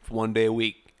 dude. It's 1 day a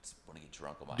week. I just want to get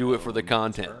drunk on my Do it for the own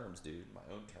content. terms, dude. My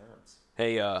own terms.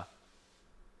 Hey,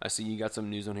 I see you got some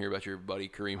news on here about your buddy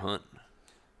Kareem Hunt.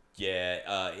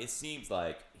 Yeah, it seems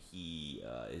like he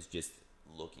is just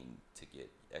looking to get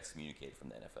excommunicated from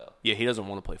the NFL. Yeah, he doesn't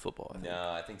want to play football. I think.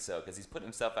 No, I think so because he's putting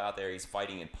himself out there. He's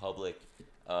fighting in public.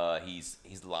 He's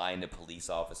lying to police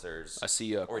officers. I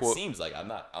see a or quote. it seems like I'm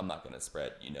not going to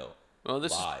spread Well,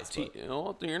 this lies. is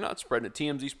you're not spreading it.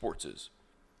 TMZ Sports is.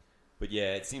 But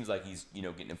yeah, it seems like he's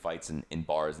getting in fights in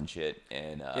bars and shit.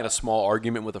 And He had a small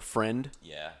argument with a friend.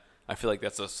 yeah, I feel like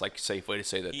that's a safe way to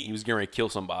say that he was getting ready to kill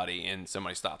somebody and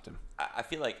somebody stopped him. I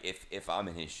feel like if I'm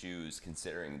in his shoes,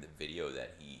 considering the video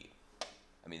that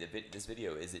this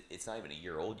video it's not even a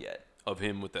year old yet. Of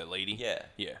him with that lady? Yeah.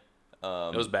 Yeah.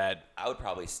 It was bad. I would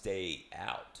probably stay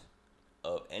out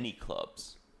of any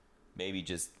clubs. Maybe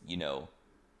just,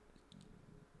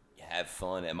 have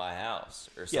fun at my house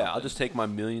or something. Yeah, I'll just take my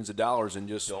millions of dollars and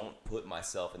just... Don't put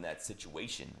myself in that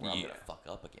situation where I'm Yeah. going to fuck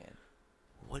up again.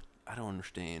 What? I don't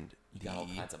understand. You got all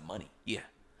kinds of money. Yeah.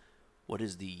 What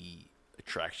is the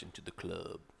attraction to the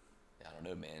club? I don't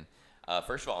know, man.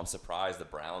 First of all, I'm surprised the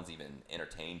Browns even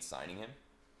entertained signing him.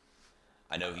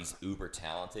 I know he's uber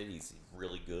talented. He's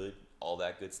really good, all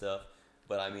that good stuff.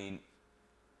 But, I mean,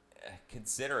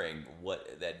 considering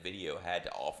what that video had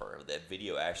to offer, that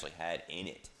video actually had in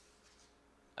it,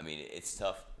 I mean, it's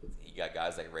tough. You got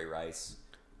guys like Ray Rice.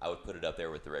 I would put it up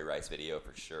there with the Ray Rice video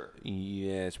for sure.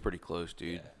 Yeah, it's pretty close,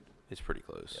 dude. Yeah. It's pretty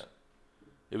close. Yeah.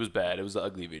 It was bad. It was an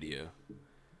ugly video.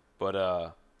 But,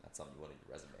 That's something you want on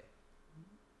your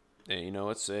resume. yeah,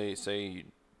 let's say you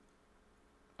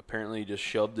apparently just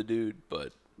shoved the dude,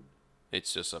 but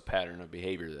it's just a pattern of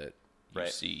behavior that you Right.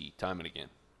 see time and again.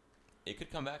 It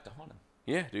could come back to haunt him.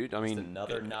 Yeah, dude. I mean,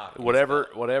 another knock on his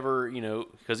whatever,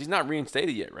 belt. because he's not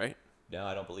reinstated yet, right? No,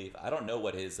 I don't believe. I don't know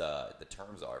what his the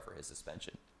terms are for his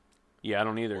suspension, Yeah, I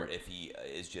don't either. or if he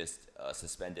is just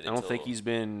suspended. I don't think he's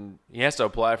been. He has to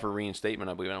apply for reinstatement,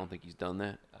 I believe. I don't think he's done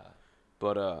that.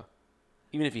 But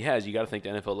even if he has, you got to think the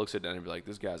NFL looks at that and be like,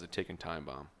 "This guy's a ticking time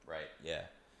bomb." right. Yeah,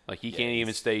 Like he Yeah, can't even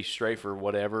he's- stay straight for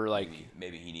whatever. Like,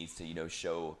 maybe he needs to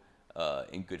show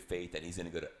in good faith that he's going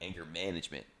to go to anger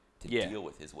management to Yeah. deal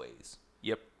with his ways.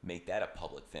 yep, Make that a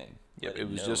public thing. yep. Let It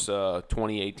was known. just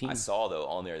 2018. I saw though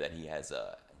on there that he's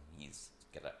got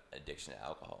an addiction to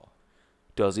alcohol.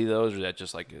 Does he though, or is that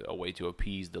just like a way to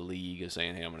appease the league, of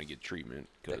saying, "Hey, I'm going to get treatment,"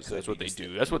 because could that's what be they just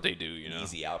do. That's what they do,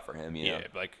 Easy out for him. Yeah,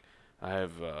 like I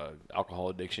have alcohol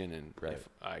addiction, and Right. if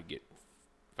I get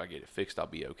it fixed, I'll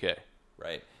be okay.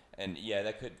 Right. And yeah,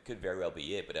 that could very well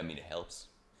be it. But I mean, it helps.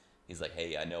 He's like,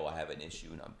 hey, I know I have an issue,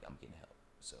 and I'm getting help.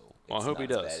 So Well, I it's hope he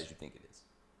not does. as bad as you think it is.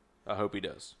 I hope he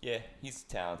does. Yeah, he's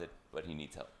talented, but he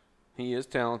needs help. He is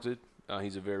talented.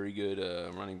 He's a very good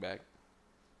running back.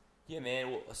 Yeah,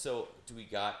 man. Well, so do we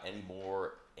got any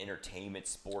more entertainment,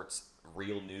 sports,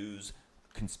 real news,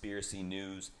 conspiracy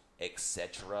news,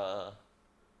 etc.?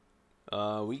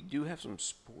 We do have some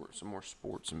more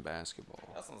sports and basketball.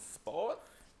 Got some sport?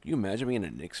 Can you imagine being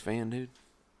a Knicks fan, dude?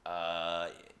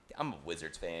 I'm a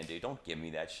Wizards fan, dude. Don't give me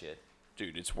that shit.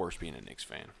 Dude, it's worse being a Knicks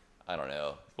fan. I don't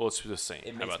know. Well, it's the same.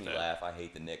 It How makes about me that? laugh. I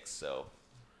hate the Knicks, so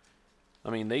I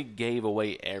mean, they gave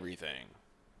away everything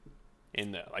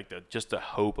in just the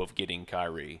hope of getting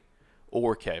Kyrie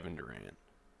or Kevin Durant,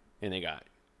 and they got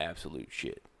absolute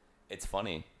shit. it's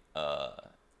funny.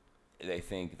 They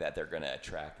think that they're going to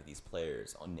attract these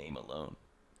players on name alone.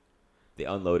 They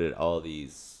unloaded all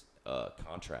these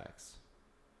contracts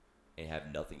and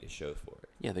have nothing to show for it.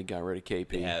 Yeah, they got rid of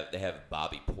KP. They have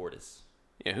Bobby Portis.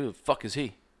 Yeah, who the fuck is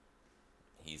he?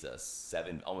 He's a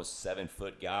almost 7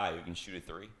 foot guy who can shoot a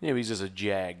three. Yeah, but he's just a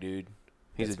jag, dude.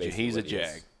 He's That's a basically he's a what he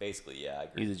is. jag. Basically, yeah, I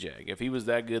agree. He's a jag. If he was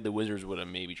that good, the Wizards would have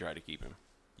maybe tried to keep him.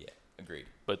 Yeah, agreed.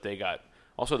 But they got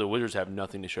also the Wizards have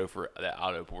nothing to show for that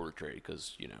Otto Porter trade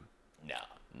because No,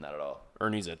 not at all.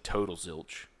 Ernie's a total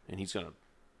zilch, and he's gonna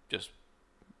just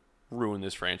ruin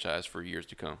this franchise for years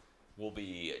to come. We'll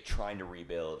be trying to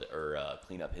rebuild or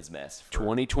clean up his mess. For,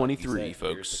 2023, like you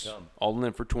said, years folks. to come. All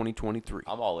in for 2023.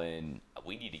 I'm all in.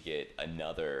 We need to get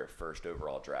another first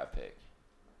overall draft pick.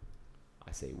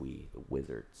 I say we, the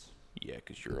Wizards. Yeah,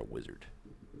 because you're a wizard.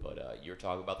 But you're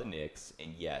talking about the Knicks,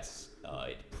 and yes,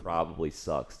 it probably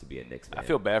sucks to be a Knicks fan. I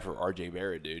feel bad for R.J.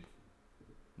 Barrett, dude.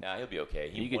 Nah, he'll be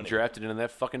okay. You get wanted- drafted into that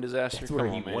fucking disaster. That's Come where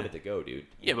on, he man. wanted to go, dude.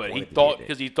 Yeah, but he wanted to be thought a Knick.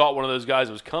 because he thought one of those guys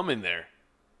was coming there.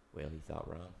 Well, he thought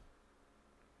wrong.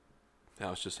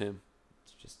 Now it's just him.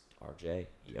 It's just RJ.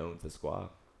 He owns the squad.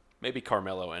 Maybe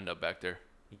Carmelo end up back there.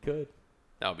 He could.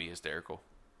 That would be hysterical.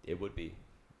 It would be.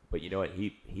 But you know what?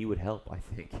 He would help, I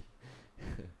think.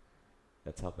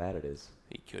 That's how bad it is.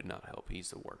 He could not help. He's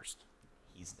the worst.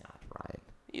 He's not, Ryan.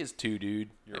 He is too,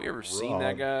 dude. Have you You're ever seen that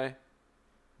wrong. guy?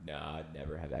 No, I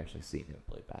never have actually seen him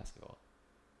play basketball.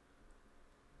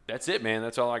 That's it, man.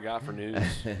 That's all I got for news.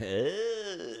 So-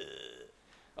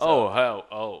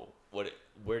 Oh.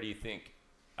 Where do you think?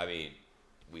 I mean,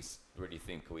 where do you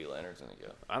think Kawhi Leonard's gonna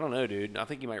go? I don't know, dude. I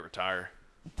think he might retire.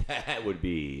 That would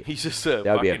be. He's just a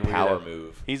That would be a fucking power weirdo.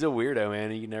 move. He's a weirdo,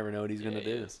 man. You never know what he's Yeah, gonna he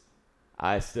do. is.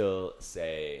 I still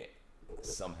say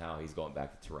somehow he's going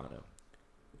back to Toronto.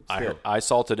 Still, I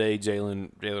saw today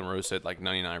Jalen Rose said like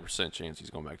 99% chance he's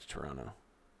going back to Toronto.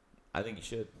 I think he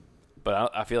should.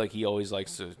 But I feel like he always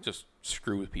likes to just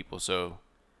screw with people, so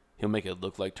he'll make it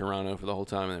look like Toronto for the whole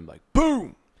time, and then be like,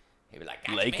 boom, He'd be like,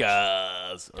 "Gotcha, bitch."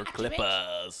 Lakers or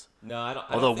Clippers No, I don't. I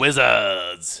or don't the think-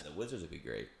 Wizards. The Wizards would be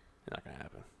great. Not gonna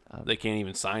happen. They can't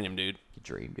even sign him, dude. Good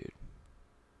dream, dude.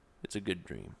 It's a good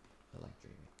dream. I like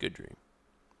dreaming. Good dream.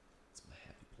 It's my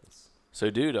happy place. So,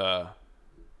 dude,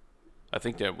 I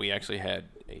think that we actually had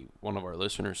one of our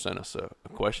listeners sent us a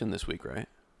question this week, right?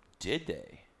 Did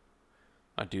they?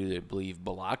 I do believe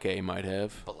Balake might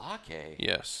have. Balake.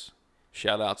 Yes.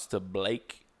 Shout outs to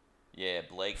Blake Yeah,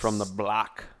 Blake. from the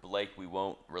block. Blake, we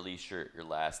won't release your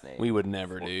last name. We would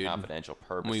never, for dude. confidential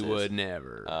purposes. We would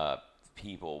never.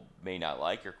 People may not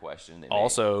like your question. They may,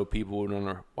 Also, people would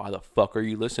wonder, why the fuck are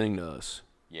you listening to us?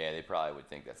 yeah, they probably would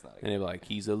think that's not a And good. they'd be like,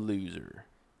 he's a loser.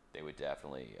 They would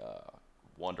definitely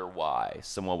wonder why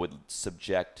someone would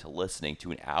subject to listening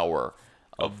to an hour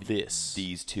Of this.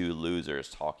 these two losers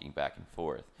talking back and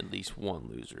forth. At least one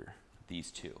loser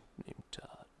These two. named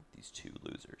Todd. These two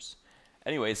losers.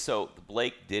 Anyway, so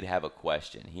Blake did have a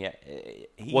question. He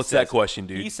What's says- that question,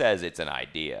 dude? He says it's an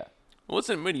idea. What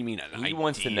do you mean an He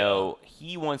wants to know.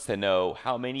 He wants to know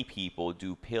how many people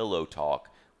do pillow talk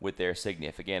with their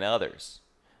significant others,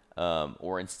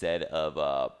 or instead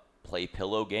of play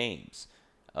pillow games.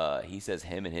 He says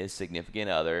him and his significant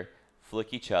other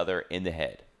flick each other in the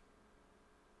head.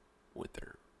 with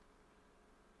their.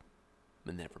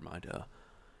 But never mind.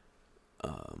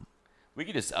 We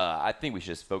could just. I think we should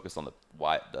just focus on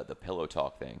the pillow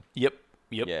talk thing. Yep.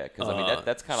 Yeah, because I mean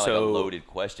that's kind of like a loaded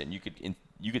question. You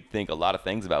could think a lot of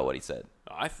things about what he said.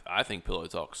 I think pillow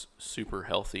talk's super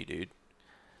healthy, dude.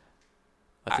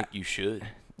 I think you should.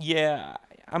 Yeah,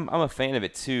 I'm a fan of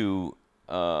it too.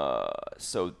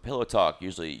 So pillow talk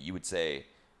usually you would say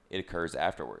it occurs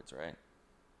afterwards, right?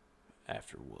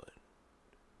 After what?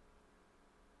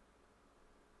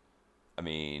 I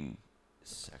mean,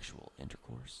 sexual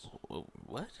intercourse.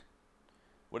 What?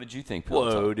 What did you think? Pillow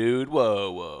Whoa, talk? dude.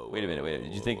 Whoa. Wait a minute.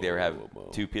 Did you think they were having whoa.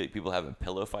 two people having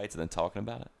pillow fights and then talking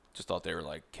about it? Just thought they were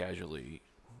like casually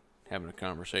having a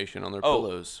conversation on their Oh,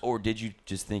 pillows. or did you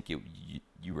just think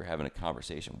you were having a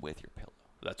conversation with your pillow?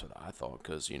 That's what I thought,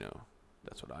 because,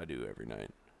 that's what I do every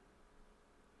night.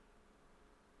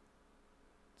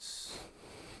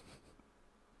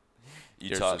 You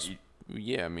There's talk. this- You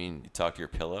Yeah, I mean, talk to your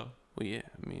pillow. well, yeah,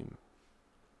 I mean,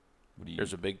 What do you?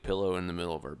 there's a big pillow in the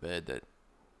middle of our bed that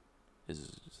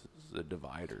is the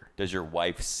divider. Does your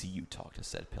wife see you talk to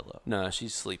said pillow? Nah,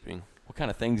 she's sleeping. What kind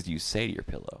of things do you say to your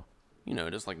pillow?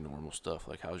 Just like normal stuff,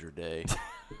 like how's your day?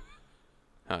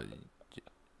 How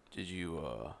did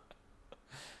you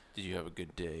have a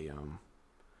good day?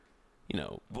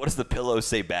 What does the pillow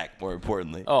say back? More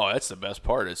importantly. Oh, that's the best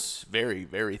part. It's very,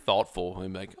 very thoughtful.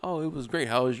 I'm like, oh, it was great.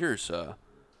 How was yours? Did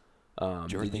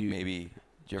you ever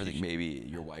think maybe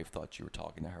your wife thought you were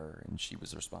talking to her and she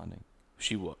was responding?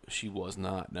 She was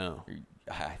not. No,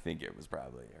 I think it was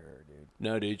probably her, dude.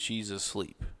 no, dude. She's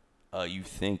asleep. You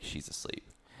think she's asleep?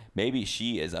 Maybe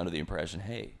she is under the impression,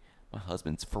 hey, my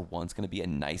husband's for once gonna be a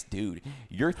nice dude.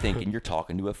 You're thinking you're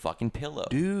talking to a fucking pillow,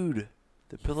 Dude,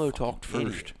 the pillow fucking talked first.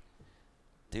 idiot.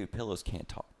 Dude, pillows can't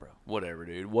talk, bro. Whatever,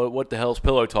 dude. What the hell's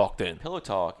pillow talk then? Pillow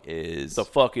talk is. The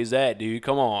fuck is that, dude?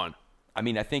 Come on. I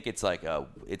mean, I think it's like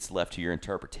it's left to your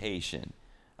interpretation.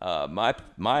 My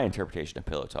interpretation of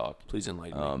pillow talk. Please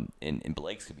enlighten me. And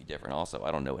Blake's could be different also.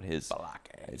 I don't know what his.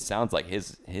 It sounds like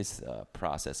his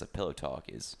process of pillow talk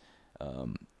is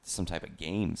some type of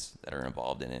games that are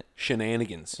involved in it.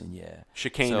 Shenanigans. And yeah,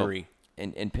 Chicanery.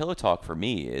 So, and pillow talk for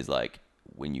me is like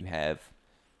when you have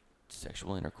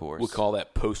sexual intercourse. We'll call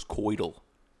that post-coital.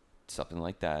 something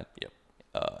like that. Yep.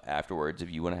 Afterwards, if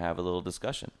you want to have a little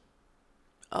discussion.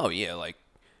 Oh yeah, like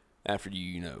after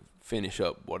you finish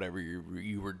up whatever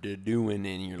you were doing,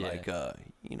 and you're Yeah. like,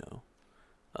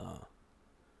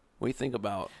 what do you think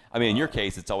about? I mean, in your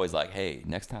case, it's always like, hey,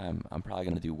 next time I'm probably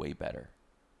gonna do way better.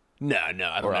 No, I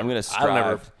don't. Or I'm gonna I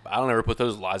don't ever put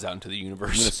those lies out into the I'm gonna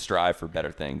universe. strive for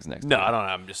better things next No, time. I don't.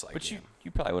 I'm just like, But yeah.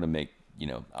 you probably want to make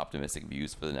optimistic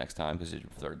views for the next time because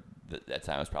that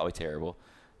time was probably terrible.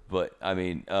 But I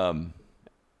mean, No,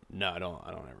 I don't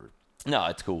ever. no,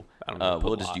 it's cool. I don't ever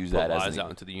We'll put just use put that lies as out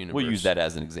into the universe. we'll use that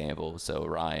as an example. So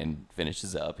Ryan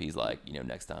finishes up. He's like,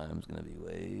 next time it's gonna be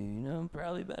way,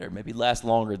 probably better. Maybe last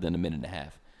longer than a minute and a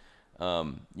half.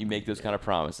 You make those kind of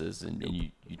promises, and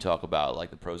you talk about like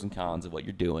the pros and cons of what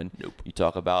you're doing. Nope. You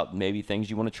talk about maybe things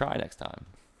you want to try next time.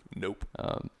 Nope.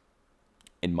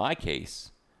 In my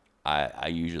case, I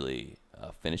usually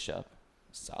finish up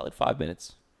solid 5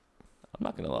 minutes. I'm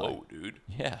not gonna lie. Whoa, dude.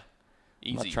 Yeah.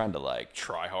 Easy. I'm not trying to like.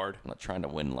 Try hard. I'm not trying to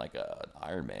win like a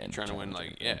Iron Man. Trying to win, challenge or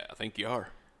like, anything. yeah, I think you are.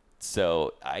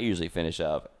 So I usually finish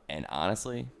up, and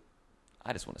honestly,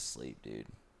 I just want to sleep, dude.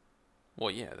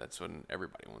 Well, yeah, that's what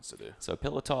everybody wants to do. So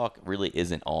pillow talk really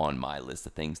isn't on my list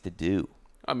of things to do.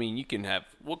 I mean, you can have,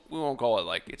 we won't call it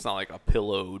like, it's not like a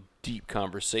pillow deep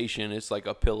conversation. It's like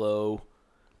a pillow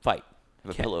Fight.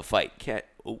 Have a pillow fight. cat.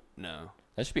 Oh, no.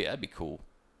 That'd be cool.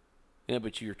 Yeah,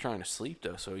 but you're trying to sleep,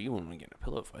 though, so you won't get in a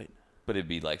pillow fight. But it'd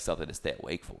be like something to stay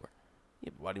awake for.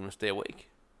 Yeah, but why do you want to stay awake?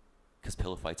 Because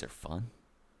pillow fights are fun.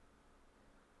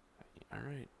 All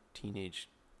right, teenage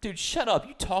Dude, shut up.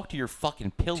 You talk to your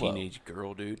fucking pillow. teenage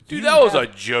girl, dude. You Dude, that was a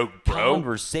have joke, bro.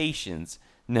 Conversations.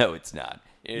 No, it's not.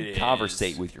 It You is.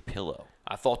 conversate with your pillow.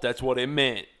 I thought that's what it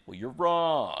meant. Well, you're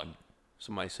wrong.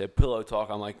 Somebody said pillow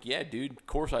talk. I'm like, yeah, dude, of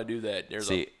course I do that. There's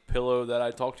See- a pillow that I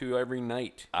talk to every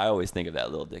night. I always think of that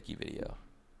Little Dicky video.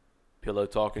 Pillow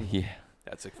talking? Yeah.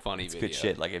 That's a funny It's video. good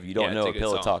shit. Like if you don't Yeah, know it's a what good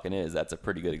pillow song. talking is, that's a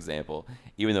pretty good example.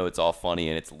 Even though it's all funny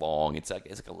and it's long, it's like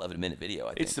 11-minute video. I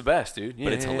think. It's the best, dude. Yeah,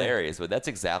 but it's yeah, yeah. hilarious. But that's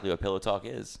exactly what pillow talk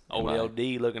is. Old Am I-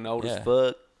 LD looking old Yeah. as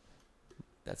fuck.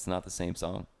 That's not the same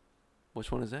song.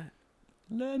 Which one is that?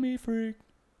 Let me freak.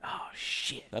 Oh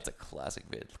shit! That's a classic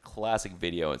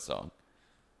video and song.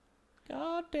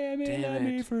 God damn it, Damn let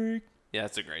me it. freak. Yeah,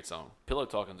 that's a great song. Pillow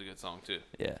Talking's a good song too.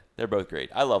 Yeah, they're both great.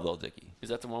 I love Lil Dicky. Is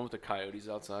that the one with the coyotes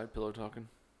outside? Pillow Talking.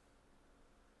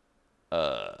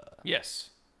 Yes.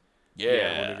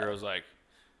 Yeah. When the girl's like,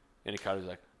 and the coyote's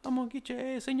like, "I'm gonna get your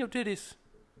ass in your titties."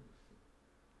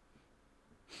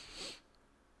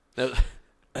 That-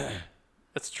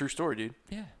 That's a true story, dude.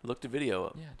 Yeah. Look the video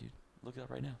up. Yeah, dude. Look it up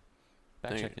right now.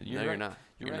 Back No, check you're- it. no, right. you're not.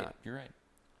 You're, You're right. not. You're right.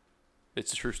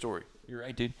 It's a true story. You're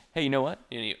right, dude. Hey, you know what?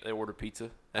 And they order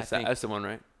pizza. I think- That's the one,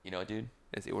 right? You know what, dude?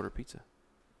 That's they order pizza.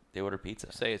 They order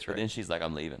pizza. Say it's But right. then she's like,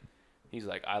 I'm leaving. He's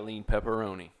like Eileen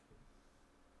Pepperoni.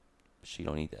 She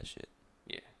don't eat that shit.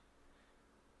 Yeah.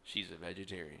 She's a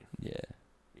vegetarian. Yeah.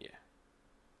 Yeah.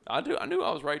 I knew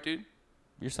I was right, dude.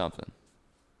 You're something.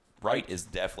 Right is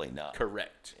definitely not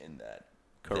Correct. in that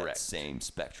Correct. same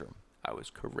spectrum. I was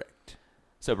correct.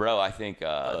 So, bro, I think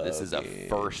this is a Okay.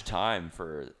 first time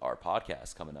for our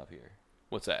podcast coming up here.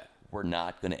 What's that? We're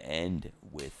not going to end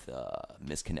with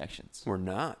misconnections. We're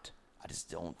not. I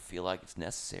just don't feel like it's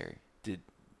necessary.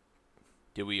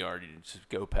 Did we already just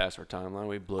go past our timeline?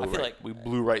 We blew I feel right. like- We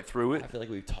blew right through it. I feel like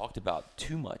we've talked about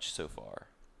too much so far.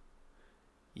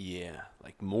 Yeah,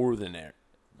 like more than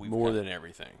We've more got- than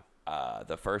everything.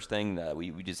 The first thing that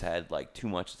we just had like too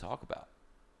much to talk about.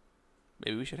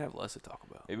 Maybe we should have less to talk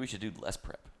about. Maybe we should do less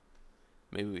prep.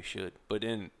 Maybe we should. But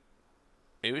then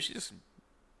maybe we should just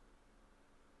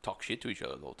talk shit to each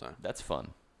other the whole time. That's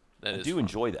fun. That I is do fun.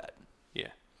 enjoy that. Yeah.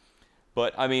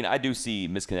 But I mean, I do see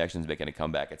misconnections making a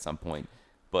comeback at some point.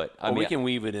 But I Well, mean, we can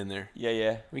weave it in there.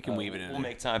 yeah. we can weave it in We'll there.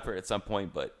 make time for it at some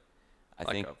point, but I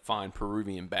Like think a fine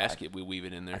Peruvian basket, we weave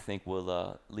it in there. I think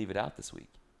we'll leave it out this week,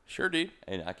 Sure, dude.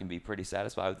 and I can be pretty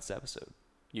satisfied with this episode.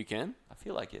 You can? I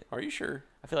feel like it. Are you sure?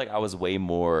 I feel like I was way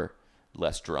more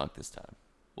less drunk this time.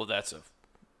 Well, that's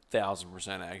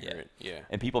 1,000% accurate. Yeah.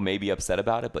 And people may be upset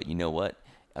about it, but you know what?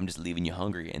 I'm just leaving you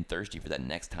hungry and thirsty for that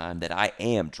next time that I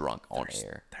am drunk on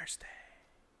air. Thursday.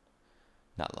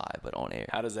 Not live, but on air.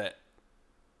 How does that?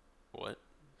 What?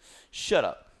 Shut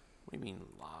up. What do you mean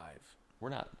live? We're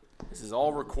not. This is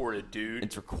all recorded, dude.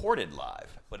 It's recorded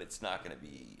live, but it's not going to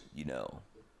be,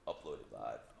 uploaded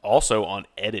live. Also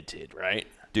unedited, right?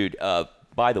 Dude,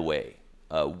 by the way,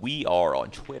 we are on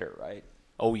Twitter, right?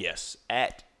 Oh yes,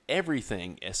 at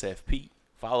everything SFP.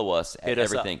 Follow us at Hit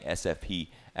us up. Everything SFP.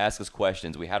 Ask us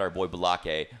questions. We had our boy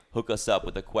Balake hook us up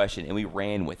with a question, and we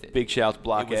ran with it. Big shouts,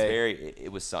 Block It was A. very.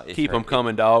 It was. It Keep 'em turned-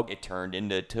 coming, dog. It turned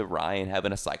into Ryan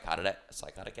having a psychotic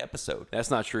episode, That's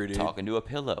not true, dude. talking to a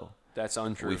pillow. That's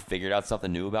untrue. We figured out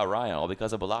something new about Ryan, all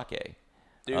because of Balake.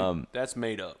 Dude, that's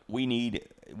made up. We need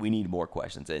more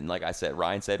questions, and like I said,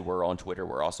 Ryan said we're on Twitter.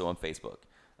 We're also on Facebook.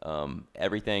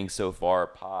 Everything so far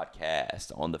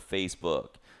podcast on the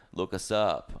Facebook. Look us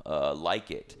up. Like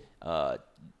it.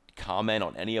 Comment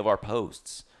on any of our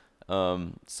posts.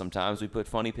 Sometimes we put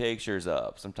funny pictures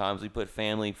up. Sometimes we put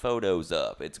family photos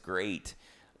up. It's great.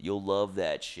 You'll love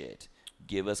that shit.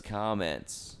 Give us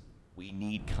comments. We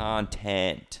need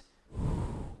content.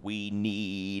 We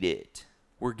need it.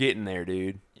 We're getting there,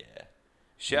 dude. Yeah.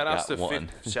 Shout outs got to one.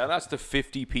 shout outs to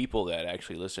 50 people that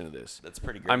actually listen to this. That's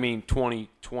pretty great. I mean,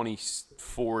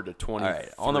 24 to 20. All right,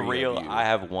 on the real, I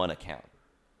have one account,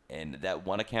 and that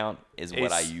one account is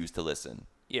what I It's- use to listen.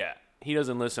 Yeah, he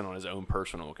doesn't listen on his own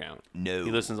personal account. No. He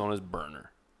listens on his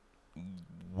burner.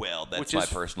 Well, that's Which my is-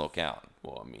 personal account.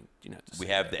 Well, I mean, you don't have to We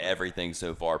say have that. the Everything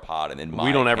So Far pod, and then my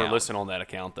We don't ever account. listen on that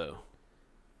account, though.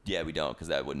 Yeah, we don't, because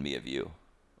that wouldn't be a view.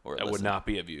 Or a That would listen. not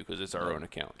be a view because it's our own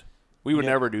account. We would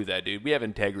never do that, dude. We have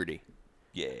integrity.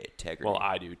 Yeah, integrity. Well,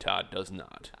 I do. Todd does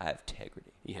not. I have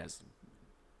integrity. He has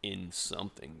in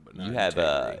something, but not You have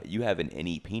integrity. you have an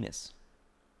any penis.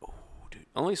 Oh, dude.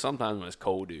 Only sometimes when it's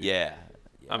cold, dude. Yeah.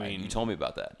 I mean, you told me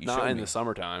about that. You Not showed in me. the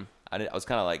summertime. I was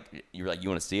kind of like, you were like, you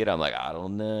want to see it? I'm like, I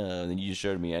don't know. And then you just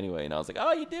showed me anyway, and I was like,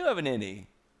 oh, you do have an any.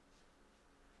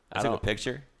 I took a don't-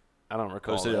 picture. I don't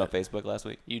recall Posted it on that. Facebook last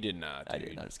week. You did not, I dude.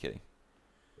 did. I'm just kidding.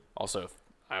 Also,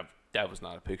 that was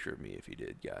not a picture of me if you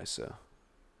did, guys. So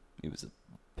It was a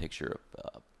picture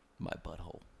of my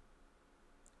butthole.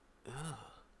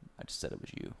 I just said it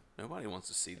was you. nobody wants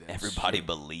to see that. Everybody shit.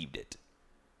 believed it.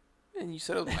 And you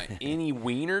said it was my any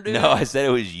wiener, dude. No, I said it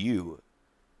was you.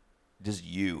 Just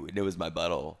you. And it was my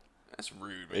butthole. That's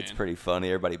rude, man. It's pretty funny.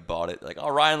 Everybody bought it. Like, oh,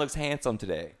 Ryan looks handsome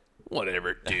today.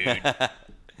 Whatever, dude.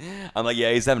 I'm like,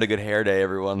 yeah, he's having a good hair day,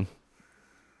 everyone.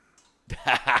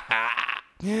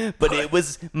 But it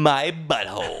was my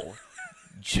butthole.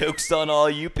 Joke's on all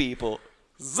you people.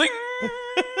 Zing!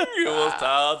 It was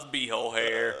Todd's beehole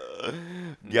hair.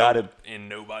 Got him. And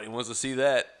nobody wants to see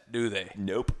that, do they?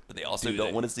 Nope. But they also Do don't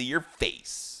they? want to see your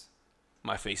face.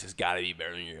 My face has got to be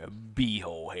better than your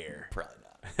beehole hair. Probably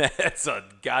not. That's a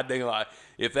goddamn lie.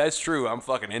 If that's true, I'm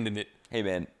fucking ending it. Hey,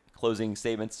 man. Closing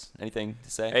statements? Anything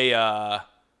to say? Hey,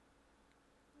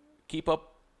 keep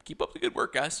up the good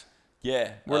work, guys.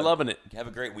 Yeah. We're loving it. Have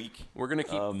a great week. We're gonna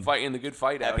keep fighting the good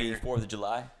fight out Happy here. 4th of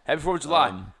July. Happy 4th of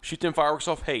July. Shoot them fireworks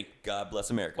off. Hey, God bless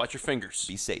America. watch your fingers.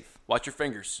 Be safe. Watch your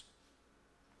fingers.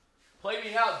 Play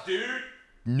me out, dude.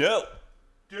 No.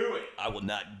 Do it. I will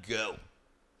not go.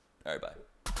 All right, bye.